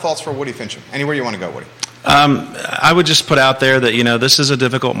some final thoughts for Woody Fincham? Anywhere you want to go, Woody. I would just put out there that, this is a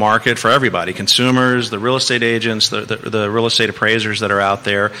difficult market for everybody, consumers, the real estate agents, the real estate appraisers that are out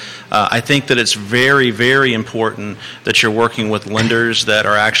there. I think that it's very, very important that you're working with lenders that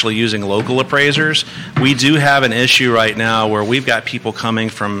are actually using local appraisers. We do have an issue right now where we've got people coming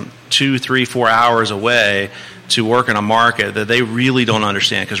from 2, 3, 4 hours away to work in a market that they really don't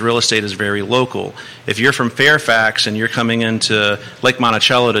understand because real estate is very local. If you're from Fairfax and you're coming into Lake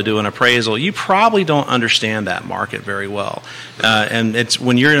Monticello to do an appraisal, you probably don't understand that market very well. And it's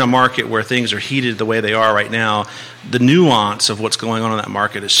when you're in a market where things are heated the way they are right now, the nuance of what's going on in that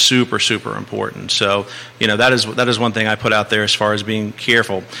market is super, super important. So, that is one thing I put out there as far as being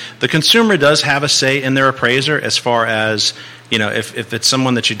careful. The consumer does have a say in their appraiser as far as, if it's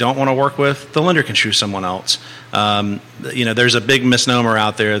someone that you don't want to work with, the lender can choose someone else. There's a big misnomer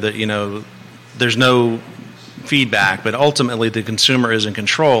out there that, there's no feedback, but ultimately the consumer is in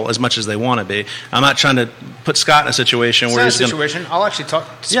control as much as they want to be. I'm not trying to put Scott in a situation where he's going to... I'll actually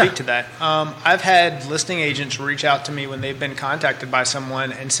speak to that. I've had listing agents reach out to me when they've been contacted by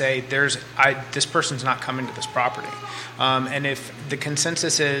someone and say, this person's not coming to this property. And if the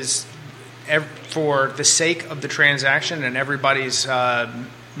consensus is for the sake of the transaction and everybody's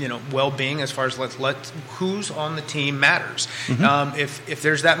well-being as far as who's on the team matters. Mm-hmm. If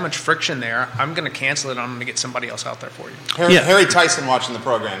there's that much friction there, I'm going to cancel it. I'm going to get somebody else out there for you. Harry Tyson watching the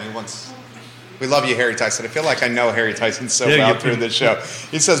program. We love you, Harry Tyson. I feel like I know Harry Tyson so well through this show.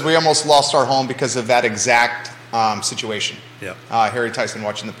 He says we almost lost our home because of that exact situation. Yeah. Harry Tyson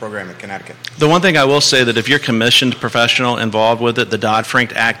watching the program in Connecticut. The one thing I will say that if you're commissioned professional involved with it, the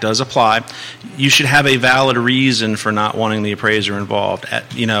Dodd-Frank Act does apply. You should have a valid reason for not wanting the appraiser involved.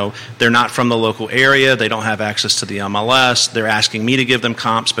 They're not from the local area. They don't have access to the MLS. They're asking me to give them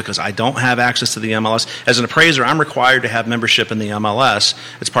comps because I don't have access to the MLS. As an appraiser, I'm required to have membership in the MLS.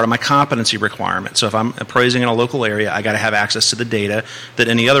 It's part of my competency requirement. So if I'm appraising in a local area, I got to have access to the data that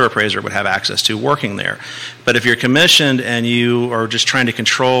any other appraiser would have access to working there. But if you're commissioned and you are just trying to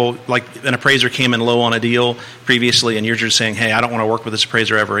control, like an appraiser came in low on a deal previously and you're just saying, hey, I don't want to work with this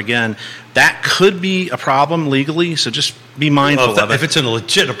appraiser ever again, that could be a problem legally, so just be mindful of it. If it's a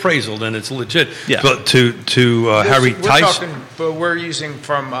legit appraisal, then it's legit. Yeah. But to Harry Tyson... But we're using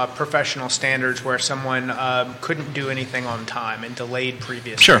from professional standards where someone couldn't do anything on time and delayed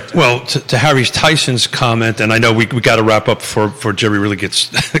previous. Sure. Well, to Harry Tyson's comment, and I know we got to wrap up before Jerry really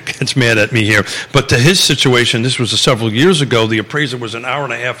gets mad at me here, but to his situation, this was several years ago, the appraiser was an hour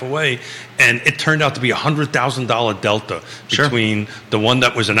and a half away, and it turned out to be a $100,000 delta between the one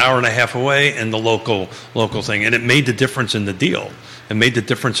that was an hour and a half away and the local thing, and it made the difference in the deal. It made the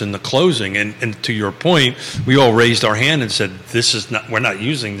difference in the closing. And to your point, we all raised our hand and said, we're not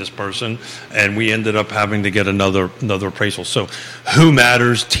using this person, and we ended up having to get another appraisal. So who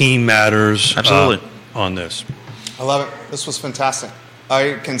matters? Team matters. Absolutely. On this. I love it. This was fantastic.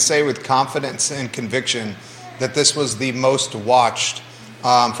 I can say with confidence and conviction that this was the most watched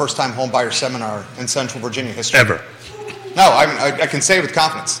first-time homebuyer seminar in Central Virginia history. Ever. No, I can say with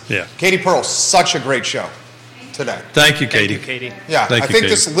confidence. Yeah. Katie Pearl, such a great show today. Thank you, Katie. Yeah, Thank I you, think Katie.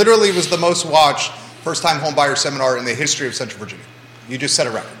 this literally was the most watched first-time homebuyer seminar in the history of Central Virginia. You just set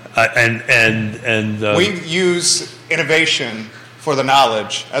a record. We use innovation for the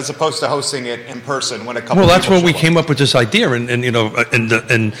knowledge as opposed to hosting it in person when a couple. Well, that's people when we show came up up with this idea,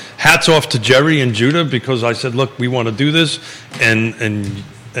 and hats off to Jerry and Judah, because I said, look, we want to do this, and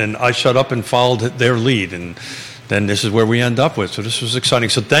I shut up and followed their lead, and then this is where we end up with. So this was exciting.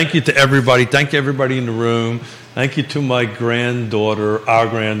 So thank you to everybody. Thank you everybody in the room. Thank you to my granddaughter, our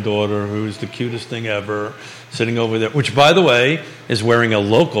granddaughter, who's the cutest thing ever, sitting over there, which, by the way, is wearing a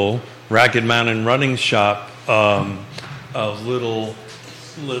local Ragged Mountain Running Shop, a little.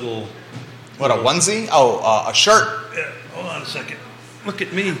 What, a onesie? Oh, a shirt. Yeah, hold on a second. Look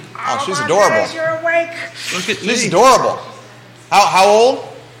at me. Oh, she's adorable. You're awake. Look at me. She's adorable. How old?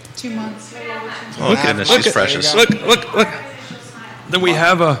 2 months. Oh, goodness, she's precious. Look. Then we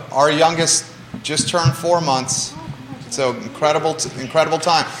have Our youngest just turned 4 months. So incredible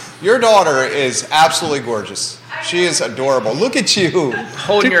time. Your daughter is absolutely gorgeous. She is adorable. Look at you.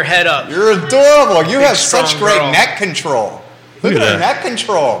 Holding your head up. You're adorable. You have such strong great girl. neck control. Look Look at at her that. neck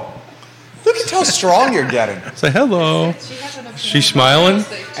control. Look at how strong you're getting. say hello. She's smiling.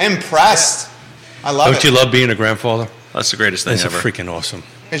 Impressed. I love Don't it. you love being a grandfather? That's the greatest thing That's ever. freaking awesome.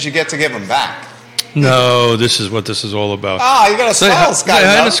 Because you get to give them back. No, this is what this is all about. Ah, you got to smile, Scott. Say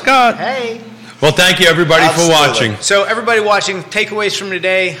hi to Scott. Hey. Well, thank you everybody Absolutely. for watching. So everybody watching, takeaways from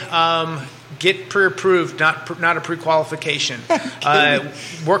today: get pre-approved, not a pre-qualification.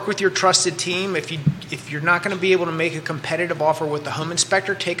 Work with your trusted team. If you're not going to be able to make a competitive offer with the home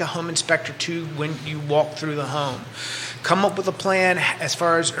inspector, take a home inspector too when you walk through the home. Come up with a plan as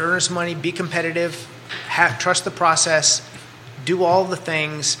far as earnest money. Be competitive. Trust the process. Do all the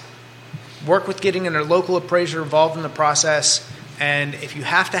things. Work with getting a local appraiser involved in the process. And if you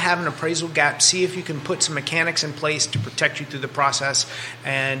have to have an appraisal gap, see if you can put some mechanics in place to protect you through the process.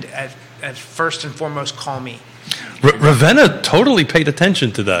 And at first and foremost, call me. Ravenna totally paid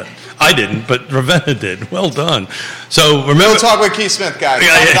attention to that. I didn't, but Ravenna did. Well done. So remember, Real Talk with Keith Smith, guys.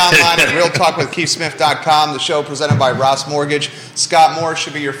 Find it online at realtalkwithkeithsmith.com. The show presented by Ross Mortgage. Scott Moore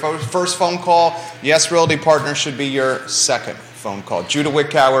should be your first phone call. Yes Realty Partners should be your second phone call. Judah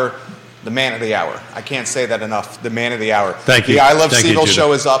Wickower, the man of the hour. I can't say that enough. The man of the hour. Thank you. The I Love Thank you, CVille Judah.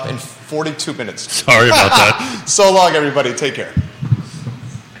 show is up in 42 minutes. Sorry about that. So long, everybody. Take care.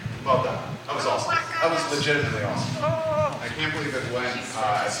 Well done. That was awesome. That was legitimately awesome. I can't believe it went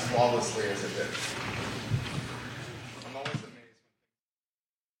as flawlessly as it did.